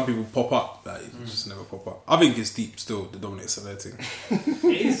know, some people pop up, like, just never pop up. I think it's deep still, the Dominic Soler thing.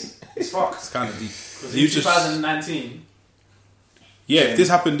 It is. It's fucked. It's kind of deep. Because in 2019. Yeah, if this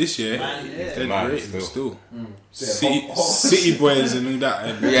happened this year, Man, yeah. they'd Man, rate him still. Yeah, City boys and all that,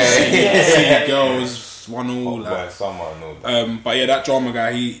 and Yeah. City girls, 1-1, like. Well, someone know that. But yeah, that drama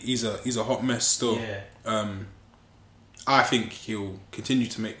guy, he's a hot mess still. Yeah. I think he'll continue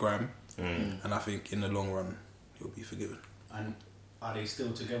to make grime, and I think in the long run he'll be forgiven. And are they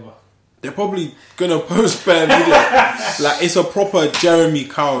still together? They're probably gonna post bare video. Like, it's a proper Jeremy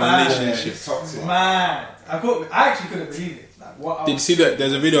Kyle relationship. Man, I actually couldn't believe it. Like, what? Did you see that?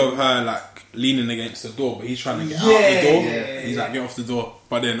 There's a video of her like leaning against the door, but he's trying to get out the door. He's like, get off the door.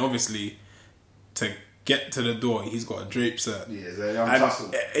 But then obviously, to get to the door, he's got a drape set. Yeah, it's a young tussle.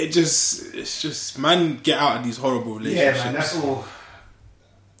 It's just, man, get out of these horrible relationships. Yeah, man, that's all.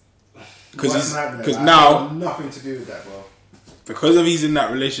 Because I now have nothing to do with that, bro. Because of he's in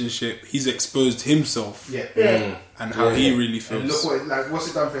that relationship, he's exposed himself. Yeah. And how he really feels. And look what's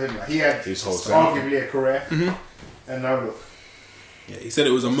it done for him? Like, he had His whole arguably a career, and now look. Yeah, he said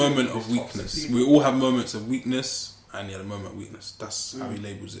it was a moment of weakness. We all have moments of weakness, and he had a moment of weakness. That's how he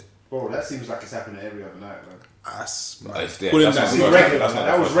labels it. Bro, that seems like it's happening every other night, man. That's That was regular.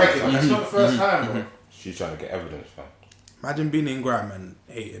 That was regular. That's not the first time, bro. She's trying to get evidence, fam. Imagine being in grime and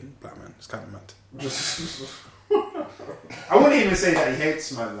hating black man. It's kind of mad. I wouldn't even say that he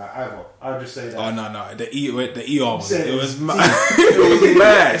hates man like either. I would just say that. Oh no, the ER was it was mad. It was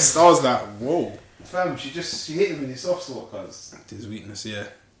mad. I was like, whoa. Fam, she hit him in his soft spot, cuz. His weakness, yeah.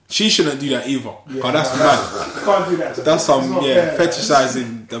 She shouldn't do that either. Yeah, that's mad. You can't do that. That's some fair,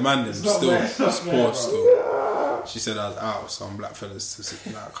 fetishizing the mandem still. Fair, still. She said I was out with some black fellas to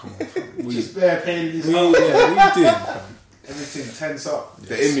sit. Like, come on, fam. Just bare pain in his we heart. did. Fam. Everything tense up.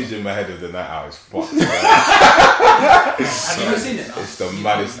 The image in my head of the night out is fucked. Have you not seen it now? It's the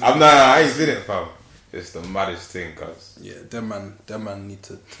maddest. I ain't seen it, fam. It's the maddest thing, cuz. Yeah, them man need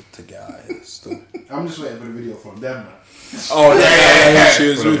to get out of here still. I'm just waiting for the video from them, man. Oh yeah. She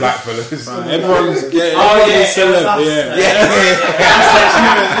was For the with black fellas. everyone's getting. Oh yeah, celeb.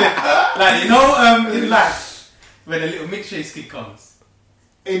 Like, you know, in life, when the little mixtape kid comes.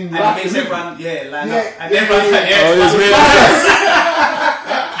 In And black it makes film. everyone, line Yeah, up. And yeah, everyone's yeah, like, yeah. Oh, it's weird.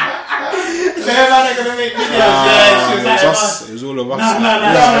 So everyone are going to make videos. Yeah, she was like, It was all of us. no.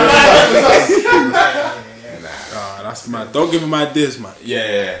 That's mad. Don't give him ideas, man.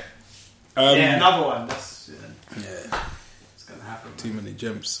 Yeah. Yeah, another one. That's, Yeah. it's going to happen. Too many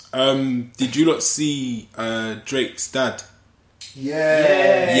gems. Did you lot see Drake's dad?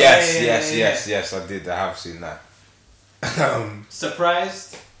 Yeah. Yes, I did. I have seen that.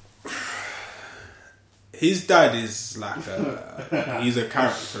 Surprised? His dad is like he's a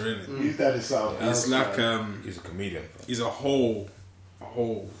character, isn't he? His dad is something. He's like He's a comedian. he's a whole I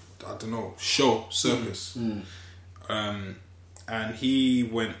don't know circus. And he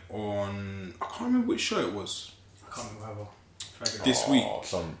went on, I can't remember which show it was. I can't remember. This week.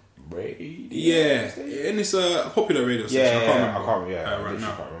 Some radio. Yeah, and it's a popular radio station. I can't remember. Right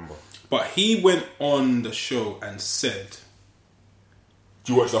now. Can't remember. But he went on the show and said,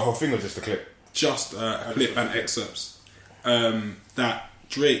 Do you watch the whole thing or just the clip? just a clip and excerpts, that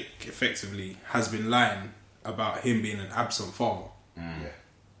Drake effectively has been lying about him being an absent father.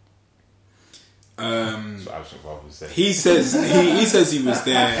 That's what absent father said. He says he says he was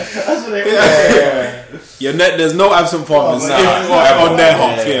there. That's what they Yeah, there's no absent fathers on their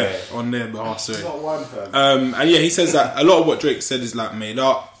half. On their behalf. Sorry. Not one, fam. And yeah, he says that a lot of what Drake said is like made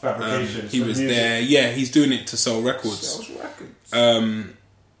up. Fabrications He for was music. there. Yeah, he's doing it to sell records.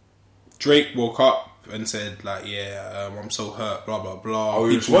 Drake woke up and said like, I'm so hurt, blah blah blah. Oh,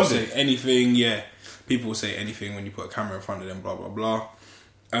 he People will say responded? anything. Yeah, people will say anything when you put a camera in front of them, blah blah blah.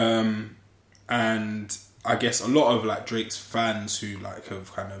 And I guess a lot of like Drake's fans who like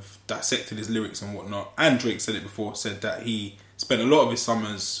have kind of dissected his lyrics and whatnot, and Drake said it before, said that he spent a lot of his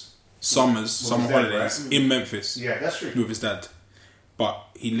summer holidays right? in Memphis. Yeah, that's true. With his dad, but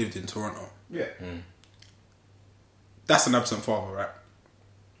he lived in Toronto. Yeah. That's an absent father, right?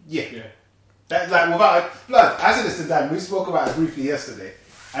 Yeah. That, like, without blood, I said this to Dan. We spoke about it briefly yesterday,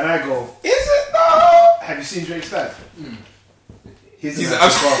 and I go, "Is it though? Have you seen Drake's dad? He's an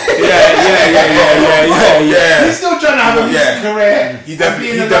absent father. Yeah. He's still trying to have a music career. He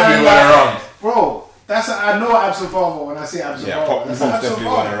definitely went around. Bro, I know absent father when I say absent father. Pop definitely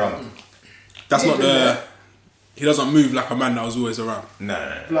went around. That's not the. He doesn't move like a man that was always around.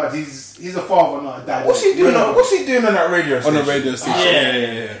 No. Blood, he's a father, not a dad. What's he doing on that radio station? On the radio station.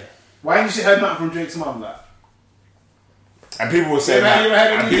 Yeah. Why didn't you heard nothing from Drake's mum, like? And people were saying that.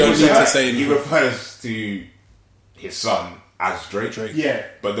 And people don't need to say he refers to his son as Drake. Yeah.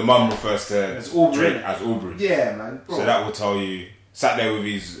 But the mum refers to Drake as Aubrey. Yeah, man. Bro. So that will tell you, sat there with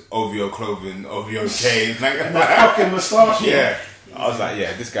his OVO clothing, OVO chains, and that fucking moustache. Yeah. I was like,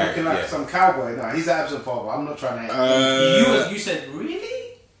 yeah, this guy. Looking like some cowboy. Nah, he's an absent father. I'm not trying to. You said,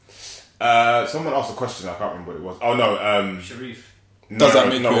 really? Someone asked a question, I can't remember what it was. Oh, no. Sharif. Does that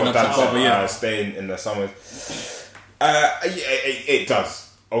make you an absent father? father? Yeah. Staying in the summers. It does.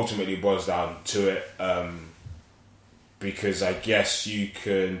 Ultimately boils down to it. Because I guess you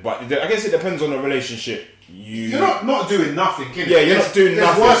can. But I guess it depends on the relationship. You're not doing nothing, can you? Yeah, you're not doing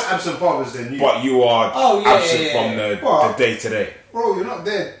nothing. There's worse absent fathers than you. But you are absent from the day to day. Bro, you're not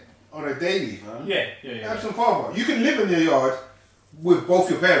there on a daily, man. Yeah. Absent father. You can live in your yard with both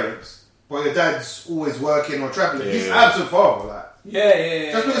your parents, but your dad's always working or travelling. He's absent father, like.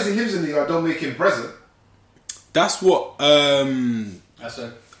 Yeah. Just because he lives in the yard don't make him present. That's what That's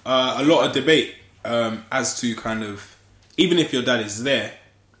a lot of debate as to kind of, even if your dad is there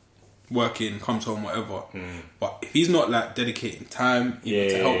working, comes home, whatever, but if he's not like dedicating time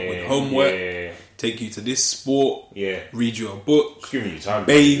to help with homework, take you to this sport, read you a book, giving you time,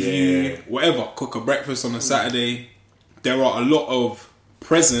 bathe you, whatever, cook a breakfast on a Saturday, there are a lot of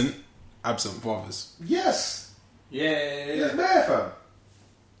present absent fathers. Yes. Yeah. It's bare, fam.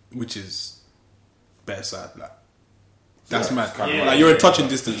 Which is bare sad, like. That's mad. Yeah. Like you're in touching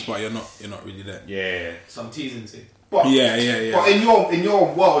distance, but you're not really there. Yeah. Some teasing too. But, yeah. But in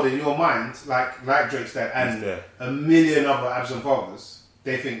your world, in your mind, like Drake's dad and a million other absent fathers,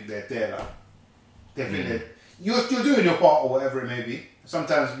 they think they're there. Like, they think that you're doing your part or whatever it may be.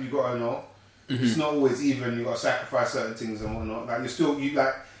 Sometimes you gotta know it's not always even. You gotta sacrifice certain things and whatnot. Like you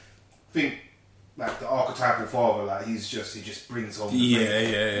like think like the archetypal father. Like he just brings home.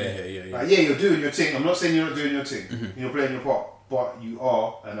 Yeah. Like you're doing your thing. I'm not saying you're not doing your thing. You're playing your part, but you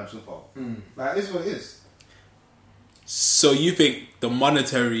are an absent father. Like it's what it is. So you think the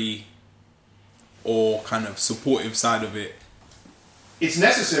monetary or kind of supportive side of it, it's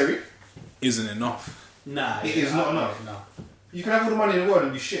necessary, isn't enough? Nah, it is not enough. No. You can have all the money in the world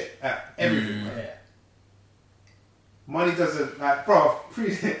and be shit at everything. Right? Yeah. Money doesn't like, bro.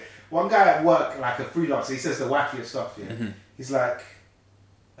 One guy at work, like a freelancer, he says the wackiest stuff. Yeah, he's like,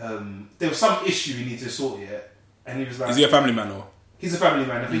 there was some issue he needed to sort. Yeah, and he was like, is he a family man or? He's a family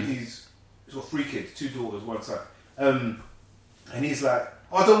man. I think he's got 3 kids, 2 daughters, 1 son. And he's like,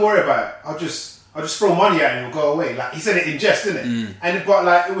 oh, don't worry about it. I'll just throw money at him and it'll go away. Like he said it in jest, didn't it? But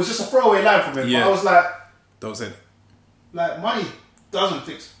like it was just a throwaway line from him. Yeah. But I was like, don't say it. Like money doesn't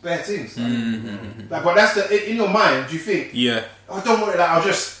fix bad things. Like, but that's in your mind. You think, oh, don't worry. Like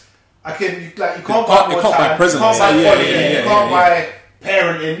I can. You can't buy more time. Buy presents. You can't buy quality. You can't buy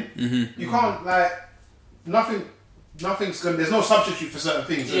parenting. Mm-hmm. You can't like nothing. Nothing's gonna. There's no substitute for certain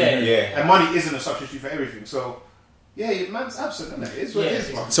things. And money isn't a substitute for everything. So man's absent. Isn't it? It's what it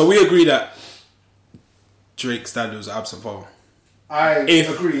is. Man. So we agree that Drake's dad was an absent father. I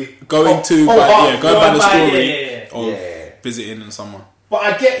agree. Going by the story of visiting and someone. But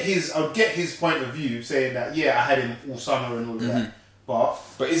I get his point of view saying that I had him all summer and all of that. But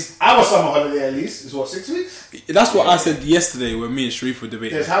it's our summer holiday at least is what 6 weeks. That's what I said yesterday when me and Sharif were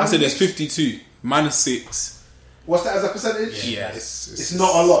debating. I said there's 52 minus 6. What's that as a percentage? Yeah, it's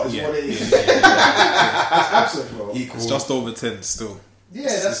not a lot. Is what it is. That's absent, bro. It's just over 10 still. Yeah,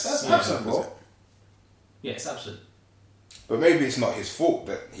 that's absent, bro. Yeah, it's absent. But maybe it's not his fault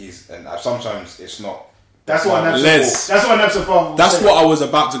that and sometimes it's not. That's what an absent father. That's what I was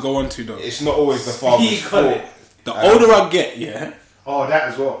about to go on to though. It's not always the father's fault. The older I get, Oh, that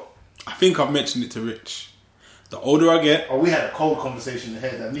as well. I think I've mentioned it to Rich. The older I get... Oh, we had a cold conversation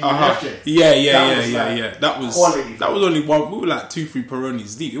ahead that me and FJ. Yeah. That was quality. That was only one... We were like 2-3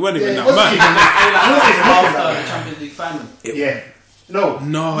 Peronis deep. It wasn't even that mad. After the Champions League final.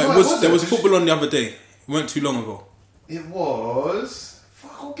 No, it was... There was football on the other day. weren't too long ago. It was...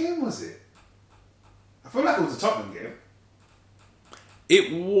 Fuck, what game was it? I feel like it was a Tottenham game.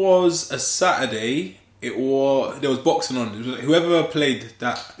 It was a Saturday. There was boxing on. It was whoever played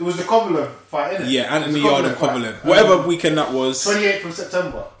that. It was the Kovalev fight, innit? Yeah, Anthony It was Yard the and Kovalev Kovalev. fight. Whatever weekend that was. 28th of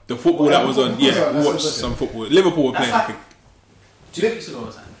September. The football that was on. Yeah, That's we watched what some football. Liverpool were playing, I think. 2 weeks ago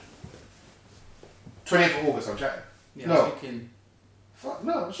or something. 28th of August, I'm chatting. Yeah, No. I was thinking. Fuck,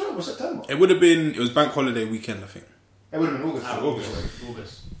 no, I'm sure it was September. It would have been. It was bank holiday weekend, I think. It would have been August.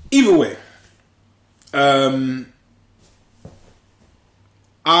 August. Either way,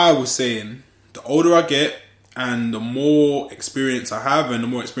 I was saying the older I get and the more experience I have and the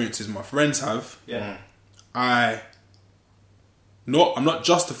more experiences my friends have, I'm not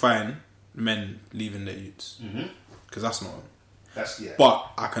justifying men leaving their youths because that's not.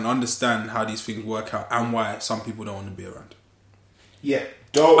 But I can understand how these things work out and why some people don't want to be around. Yeah,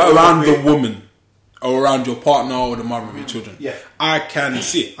 around the woman or around your partner or the mother of your children. Yeah, I can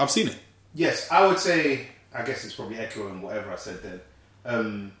see it. I've seen it. Yes, I would say. I guess it's probably echoing whatever I said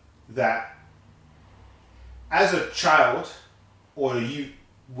then. That as a child or you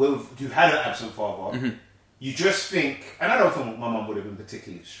had an absent father, you just think, and I don't think my mum would have been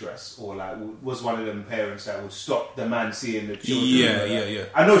particularly stressed or like was one of them parents that would stop the man seeing the children. Yeah.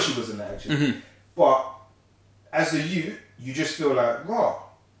 I know she wasn't that actually, but as a youth, you just feel like, raw.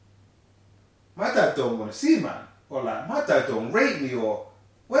 My dad don't want to see man, or like my dad don't rate me, or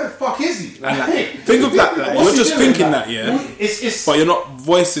where the fuck is he? Like, think of that. Like, you're just thinking like, that, yeah. It's but you're not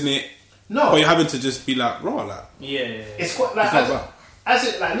voicing it. No, but you're having to just be like, raw, like. Yeah. It's quite like as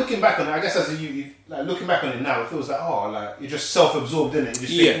it like looking back on it. I guess as a you like looking back on it now, it feels like like you're just self-absorbed in it. You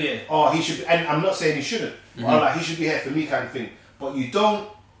just think, he should. And I'm not saying he shouldn't. Or like he should be here for me, kind of thing. But you don't.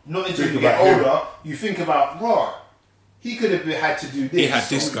 Not until you get older, you think about raw. He could have had to do this. He had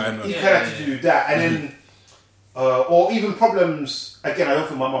this guy. He could have to do that, and then, or even problems. Again, I don't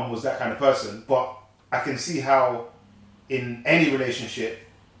think my mum was that kind of person, but I can see how, in any relationship,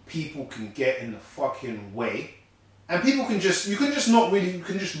 people can get in the fucking way, and people can just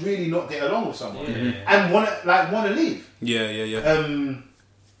really not get along with someone, and want to leave. Yeah.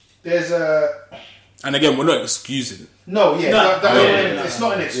 There's a. And again, we're not excusing. No, it's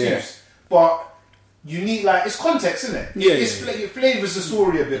not an excuse, but. You need it's context, isn't it? It flavors the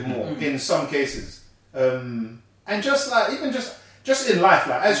story a bit more in some cases, and just even just in life,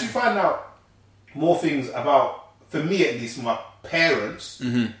 as you find out more things about, for me at least, my parents,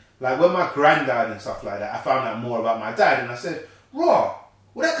 like when my granddad and stuff like that, I found out more about my dad, and I said, "Raw,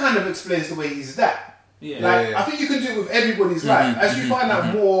 well, that kind of explains the way he's that." I think you can do it with everybody's life as you find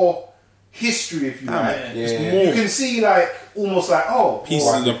out more. History, if you like, you can see almost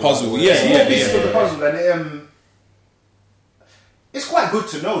pieces of the puzzle. Pieces of the puzzle, and it's quite good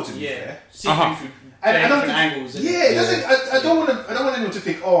to know. To be fair, and I don't think angles. It doesn't. I don't want anyone to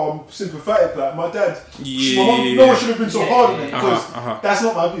think, I'm sympathetic. Like my dad, my mum, no one should have been so hard on him because that's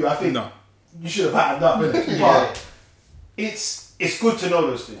not my view. I think you should have battened up. But it's good to know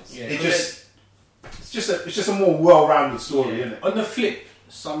those things. It's just a more well-rounded story, isn't it? On the flip.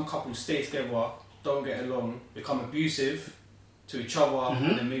 Some couples stay together, don't get along, become abusive to each other,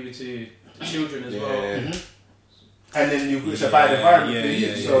 and then maybe to the children as well. And then it's a bad environment for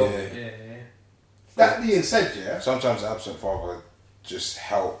you. That being said, sometimes the absent father just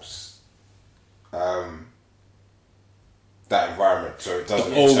helps that environment, so it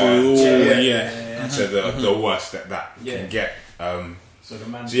doesn't turn to the worst that can get. So the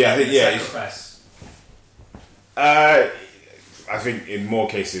man sacrifice. I think in more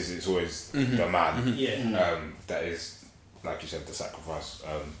cases it's always the man that is, like you said, the sacrifice.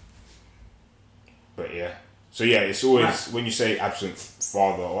 So it's always when you say absent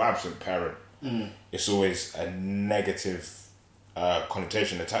father or absent parent, it's always a negative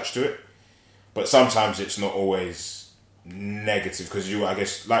connotation attached to it. But sometimes it's not always negative because I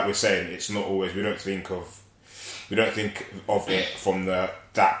guess, like we're saying, it's not always. We don't think of it from the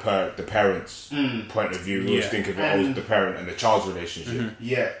parent's point of view. We always think of it as the parent and the child's relationship.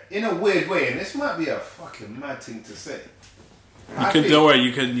 In a weird way, and this might be a fucking mad thing to say. Don't worry,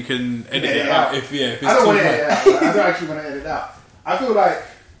 you can edit it out. If it's I don't want to edit it out. I don't actually want to edit it out. I feel like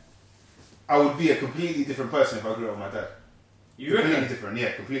I would be a completely different person if I grew up with my dad. Completely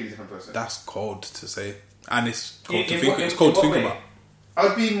different, completely different person. That's cold to say, and it's cold to think. It's cold to think about. I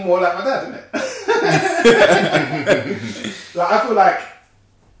would be more like my dad, isn't it? I feel like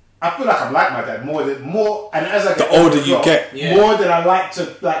I'm like my dad more, and as I get older you get, more than I like to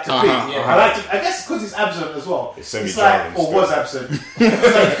think. I guess because he's absent as well. It's like, or was absent.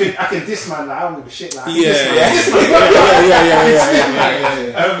 I can diss man. I don't give a shit.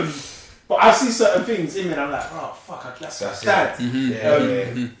 But I see certain things in me, and I'm like, oh fuck, that's dad.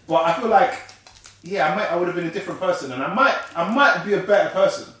 But I feel like, I would have been a different person, and I might be a better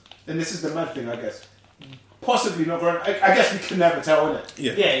person. And this is the mad thing, I guess. Possibly not growing. I guess we can never tell,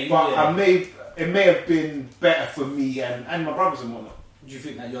 innit? But it may have been better for me and my brothers and whatnot. Do you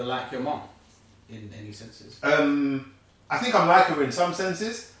think that you're like your mom in any senses? I think I'm like her in some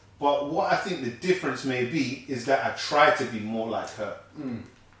senses, but what I think the difference may be is that I try to be more like her,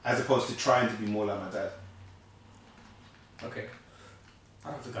 as opposed to trying to be more like my dad. Okay.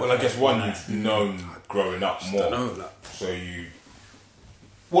 I guess you've known growing up more, so you.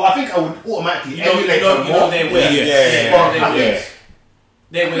 Well, I think I would automatically emulate them more. Their way.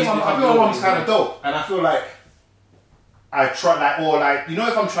 I feel my mom's kind of dope, and I feel like I try,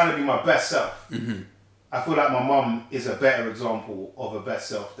 if I'm trying to be my best self, I feel like my mom is a better example of a best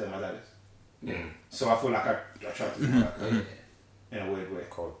self than my dad is. Yeah. So I feel like I try to be like her in a weird way.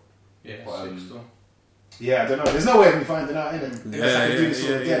 Cool. Yeah, but, I don't know. There's no way of me finding out, innit? Unless I can do this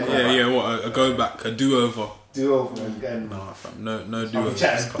again. What, a go back, a do-over. Do-over again. No, fam, no do-over.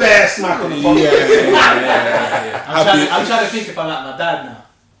 Chat's bare smack on the podcast. I'm trying to think if I'm like my dad now.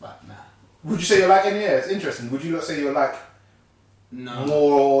 But nah. Would you say you're like any? Yeah, it's interesting. Would you not say you're like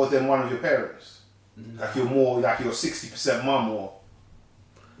more than one of your parents? No. Like you're more like you're 60% mum or?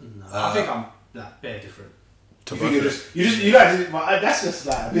 No, I think I'm like bare different. That's just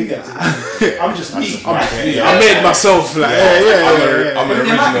like a big I'm just me. I made myself like I'm an original.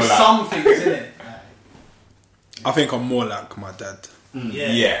 There might be some things in it. I think I'm more like my dad.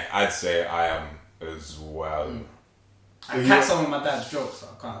 Yeah, I'd say I am as well. I catch some of my dad's jokes, so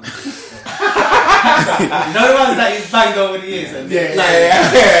I can't. You know the ones that he's banged over the years and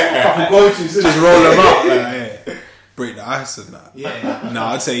just roll them up. Break the ice and that. No,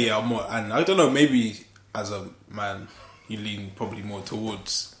 I'd say I'm more, and I don't know, maybe as a man you lean probably more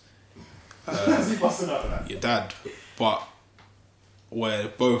towards your dad, but we're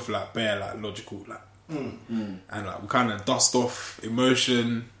both like bare like logical like and like we kind of dust off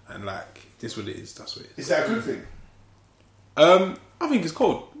emotion and like this what it is, that's what it is. Is that a good thing? I think it's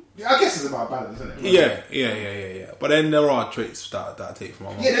cool. Yeah, I guess it's about balance, isn't it? Yeah. But then there are traits that I take from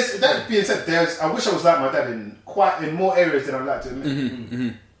my mom. Yeah, that being said, I wish I was like my dad in more areas than I'd like to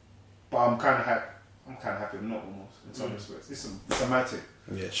admit. But I'm kind of happy I'm not almost in some respects. It's a matter.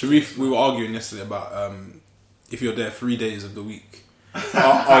 Yeah, we were arguing yesterday about if you're there 3 days of the week,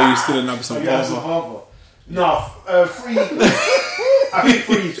 are you still an absent father? No, 3. I think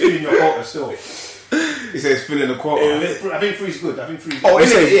 3 is filling your quota still. He says filling the quota. I think 3 is good. I think 3 is good. Oh,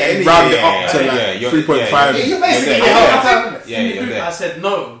 round it up to 3.5. You're basically you're there. I said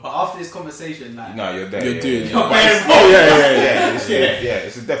no, but after this conversation, you're there. You're doing it.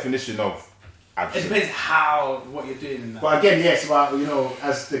 It's a definition of absent. It depends what you're doing in that. But again, it's about,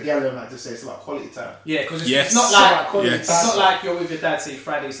 as the galleon like to say, it's about quality time. Yeah, because it's not like it's not like you're with your dad, say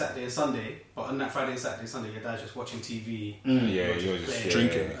Friday, Saturday, and Sunday. But on that Friday, Saturday, Sunday, your dad's just watching TV. You're just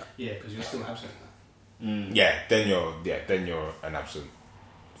drinking. Yeah, because you're still absent. Then you're an absent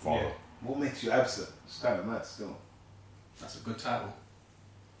father. Yeah. What makes you absent? It's kind of mad still. That's a good title.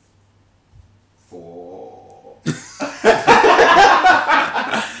 For a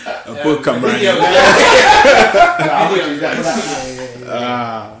book I'm writing.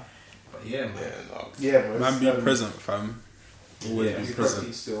 But yeah, man. Yeah, bro. Man, be present, fam. Always be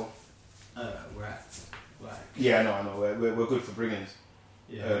present. Still. Right. Yeah, I know. We're good for bringings.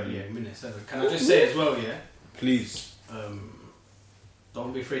 Minute 7. Can I just say as well, please,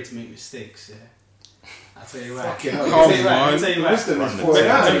 don't be afraid to make mistakes, I'll tell you right. I'll tell you right.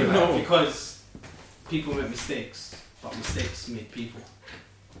 Because people make mistakes, but mistakes make people.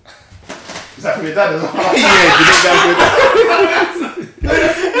 Is that from your dad as well?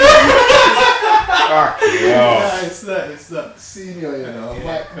 It's that senior,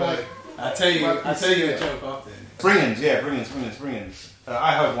 I'll tell you a joke after. Bringings.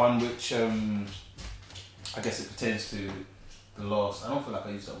 I heard one which I guess it pertains to the last. I don't feel like I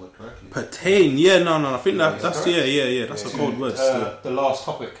used that word correctly. Pertain? I think that's that's a cold word. The last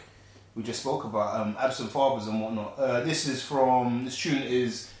topic we just spoke about, absent fathers and whatnot. This tune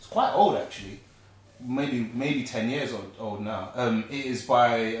is quite old actually, maybe 10 years old now. It is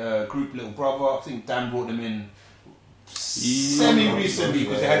by group Little Brother. I think Dan brought them in semi-recently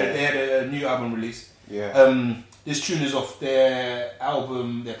because they had a new album release. This tune is off their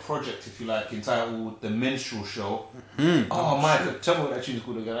album, their project, if you like, entitled The Minstrel Show. Oh my god, tell me what that tune is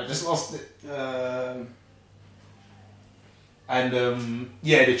called again. I just lost it. The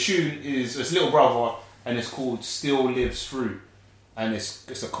tune it's Little Brother and it's called Still Lives Through, and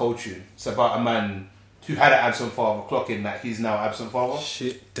it's a cold tune. It's about a man who had an absent father clocking that he's now absent father.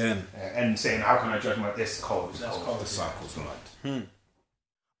 Shit, then. And saying, how can I judge my this cold? That's cold. The cycle's mad.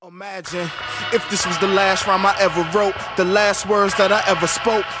 Imagine if this was the last rhyme I ever wrote, the last words that I ever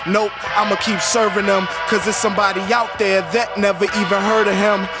spoke. Nope, I'ma keep serving them, cause there's somebody out there that never even heard of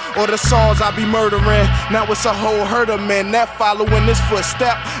him, or the songs I be murdering. Now it's a whole herd of men that following this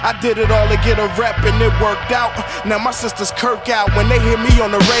footstep. I did it all to get a rep and it worked out. Now my sisters kirk out when they hear me on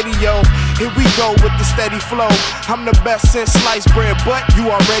the radio. Here we go with the steady flow. I'm the best since sliced bread, but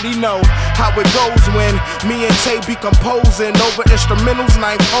you already know how it goes when me and Tay be composing over instrumentals,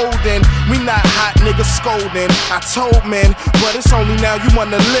 knife holding. We not hot niggas scolding. I told men, but it's only now you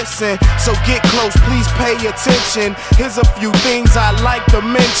wanna listen. So get close, please pay attention. Here's a few things I like to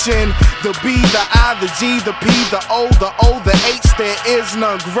mention: the B, the I, the G, the P, the O, the H. There is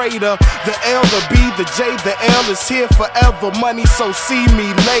none greater. The L, the B, the J, the L is here forever. Money, so see me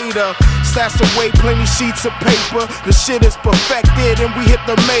later. Stashed away plenty sheets of paper. The shit is perfected and we hit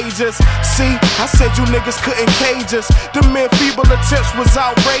the majors. See, I said you niggas couldn't cage us. The mere feeble attempts was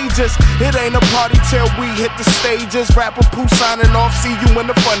outrageous. It ain't a party till we hit the stages. Rapper Pooh signing off, see you in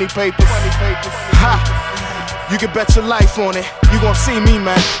the funny papers. Ha! You can bet your life on it. You gon' see me,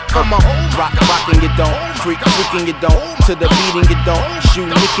 man. Come on. Rockin' you don't, freaking you don't, to the beating you don't,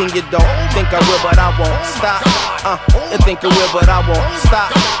 shoot licking you don't. Think I will, but I won't stop. You think I will, but I won't stop.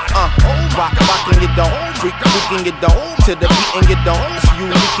 Rockin' you don't, freaking you don't, to the beating you don't,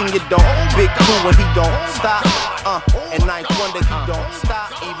 you licking you don't. Big cool when he don't stop. And Ninth Wonder he don't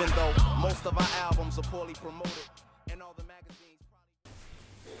stop. Even though most of our albums are poorly promoted, and all the magazines.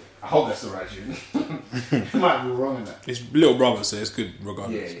 I hope that's the right tune. You might be wrong in that. It's Little Brother, so it's good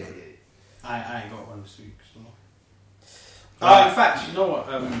regardless. Yeah. I ain't got one this week. In fact, you know what?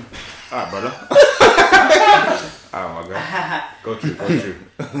 Alright, brother. Alright, my guy. Go through.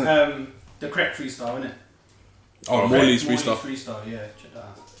 The Krept freestyle, innit? Oh, Morley's freestyle. Freestyle, yeah. Check that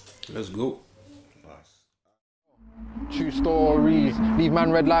out. Let's go. True stories, leave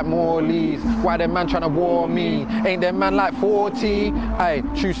man red like Morley's. Why them man tryna war me? Ain't them man like 40? Aye,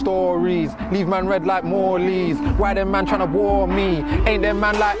 true stories, leave man red like Morley's. Why them man tryna war me? Ain't them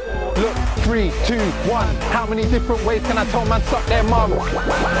man like, look, 3, 2, 1. How many different ways can I tell man suck their mum?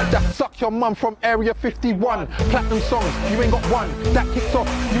 That suck your mum from Area 51. Platinum songs, you ain't got one. That kicks off,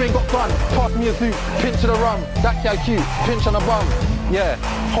 you ain't got gun. Pass me a zoot, pinch of the rum. That gal cute, pinch on the bum. Yeah,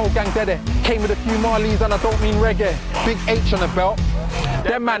 whole gang dead. Came with a few Marleys and I don't mean reggae. Big H on the belt,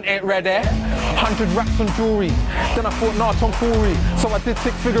 them man ain't ready. 100 racks on jewelry, then I thought nah, Tom Fury. So I did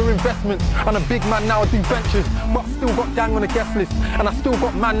 6-figure investments, and a big man now I do ventures. But I still got gang on the guest list, and I still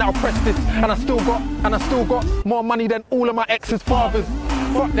got man that'll press this. And I still got more money than all of my ex's fathers.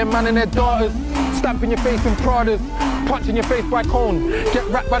 Fuck them man and their daughters, stamping your face in Pradas, punching your face by cone, get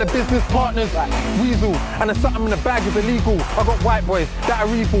wrapped by the business partners. Weasel, and there's something in the bag is illegal. I got white boys that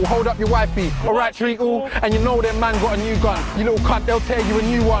are evil, hold up your wifey, alright treacle. And you know that man got a new gun, you little cunt, they'll tear you a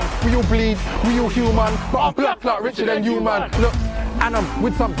new one. We all bleed, we all human, but I'm blood clot richer than you, man. Look, and I'm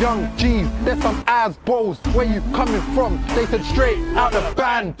with some young G's, there's some ass balls. Where you coming from? They said straight out the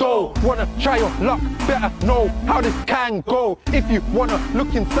bando. Wanna try your luck, better know how this can go. If you wanna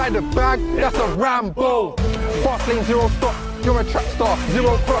look inside the bag, that's a Rambo. Fast lane, 0 stops, you're a track star,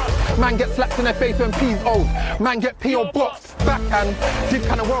 0 props. Man get slapped in their face when P's old. Man get P.O. boxed, backhand. Did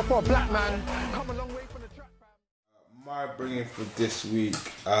kind of well for a black man. Come a long way from the track. My bringing for this week,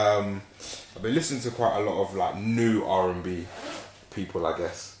 I've been listening to quite a lot of like new R&B people, I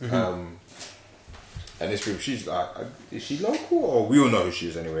guess. And this people, she's like, is she local or we all know who she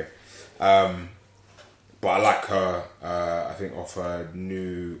is anyway. But I like her. I think off her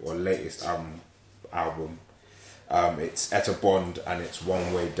new or latest album. It's Etta Bond and it's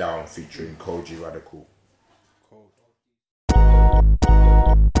One Way Down featuring Koji Radical.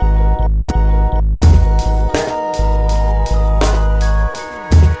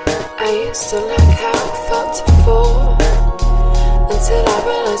 I used to like how it felt before, until I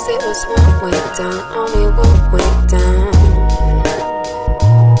realized it was one way down, only one way down.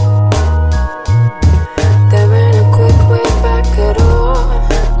 There ain't a quick way back at all.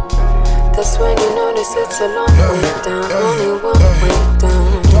 That's when you notice it's a long way down, only one way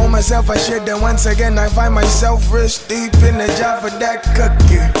down. Told myself I should, then once again I find myself wrist deep in the jar for that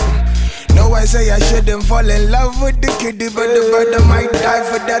cookie. No, I say I shouldn't fall in love with the kitty, but the brother might die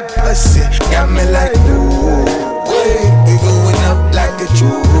for that pussy. Got me like, ooh, we going up like a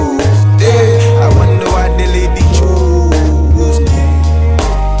Tuesday. I wonder why the lady choose me.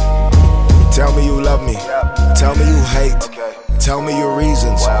 Tell me you love me, tell me you hate, tell me your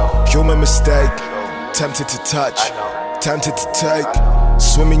reasons. Human mistake, tempted to touch, tempted to take.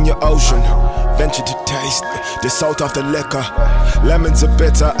 Swim in your ocean, venture to taste the salt of the liquor. Lemons are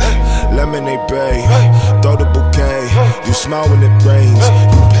bitter, lemonade bay. Throw the bouquet, you smile when it rains.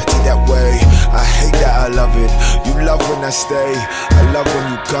 You petty that way, I hate that I love it. You love when I stay, I love when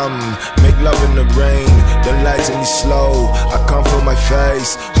you come. Make love in the rain, the lights in me slow. I can't feel my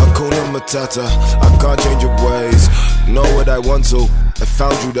face, Hakuna Matata. I can't change your ways. Know what I want to, I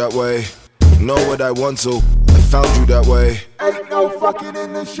found you that way. Know what I want to, I found you that way. Ain't no fucking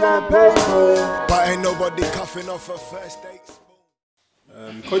in the champagne room, but ain't nobody coughing off a first date.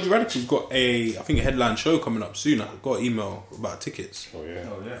 Koji Radical's got a headline show coming up soon. I got an email about tickets. Oh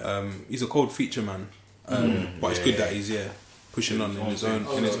yeah. He's a cold feature man, but it's good that he's pushing on in his own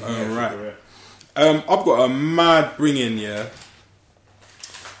right. I've got a mad bring in,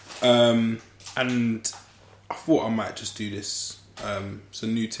 and I thought I might just do this. It's a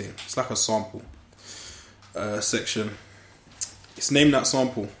new thing. It's like a sample section. It's named that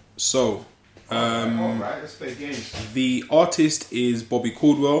sample. So, alright, let's play games. The artist is Bobby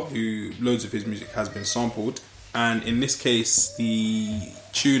Caldwell, who loads of his music has been sampled, and in this case, the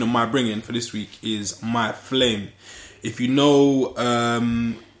tune on my bringing for this week is My Flame. If you know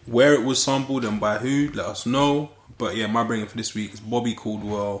where it was sampled and by who, let us know. But yeah, my bringing for this week is Bobby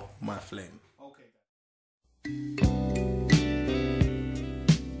Caldwell, My Flame. Okay.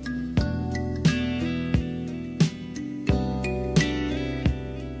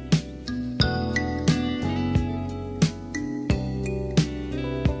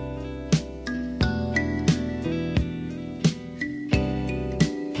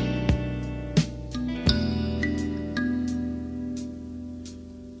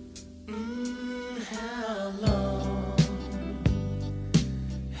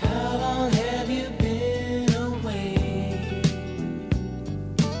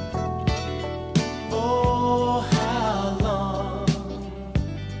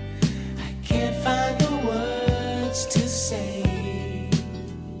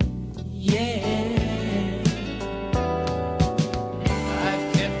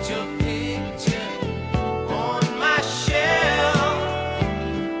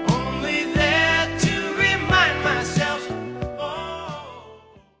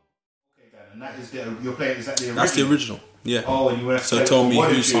 That's the original. Yeah. Oh, and you went so tell me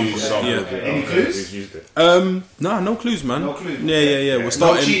who sampled it. Any clues? No clues, man. No clues. Yeah. We're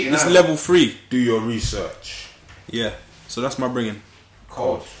starting. It's level 3. Do your research. Yeah. So that's my bringing.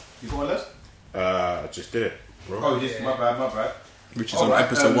 Cold. You got one list? I just did it, bro. Oh, just my bad. Which is on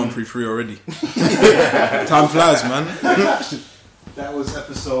episode 133 already. Time flies, man. That was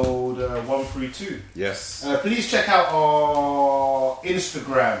episode 132. Yes. Please check out our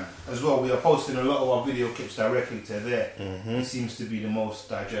Instagram as well. We are posting a lot of our video clips directly to there. It seems to be the most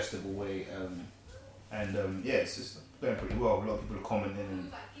digestible way. It's just going pretty well. A lot of people are commenting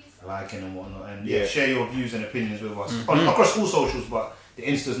and liking and whatnot. And share your views and opinions with us across all socials. But the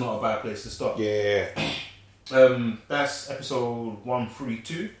Insta's not a bad place to start. Yeah. That's episode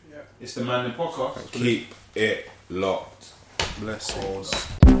 132. Yeah. It's the Mandem Podcast. Keep it locked. Blessings.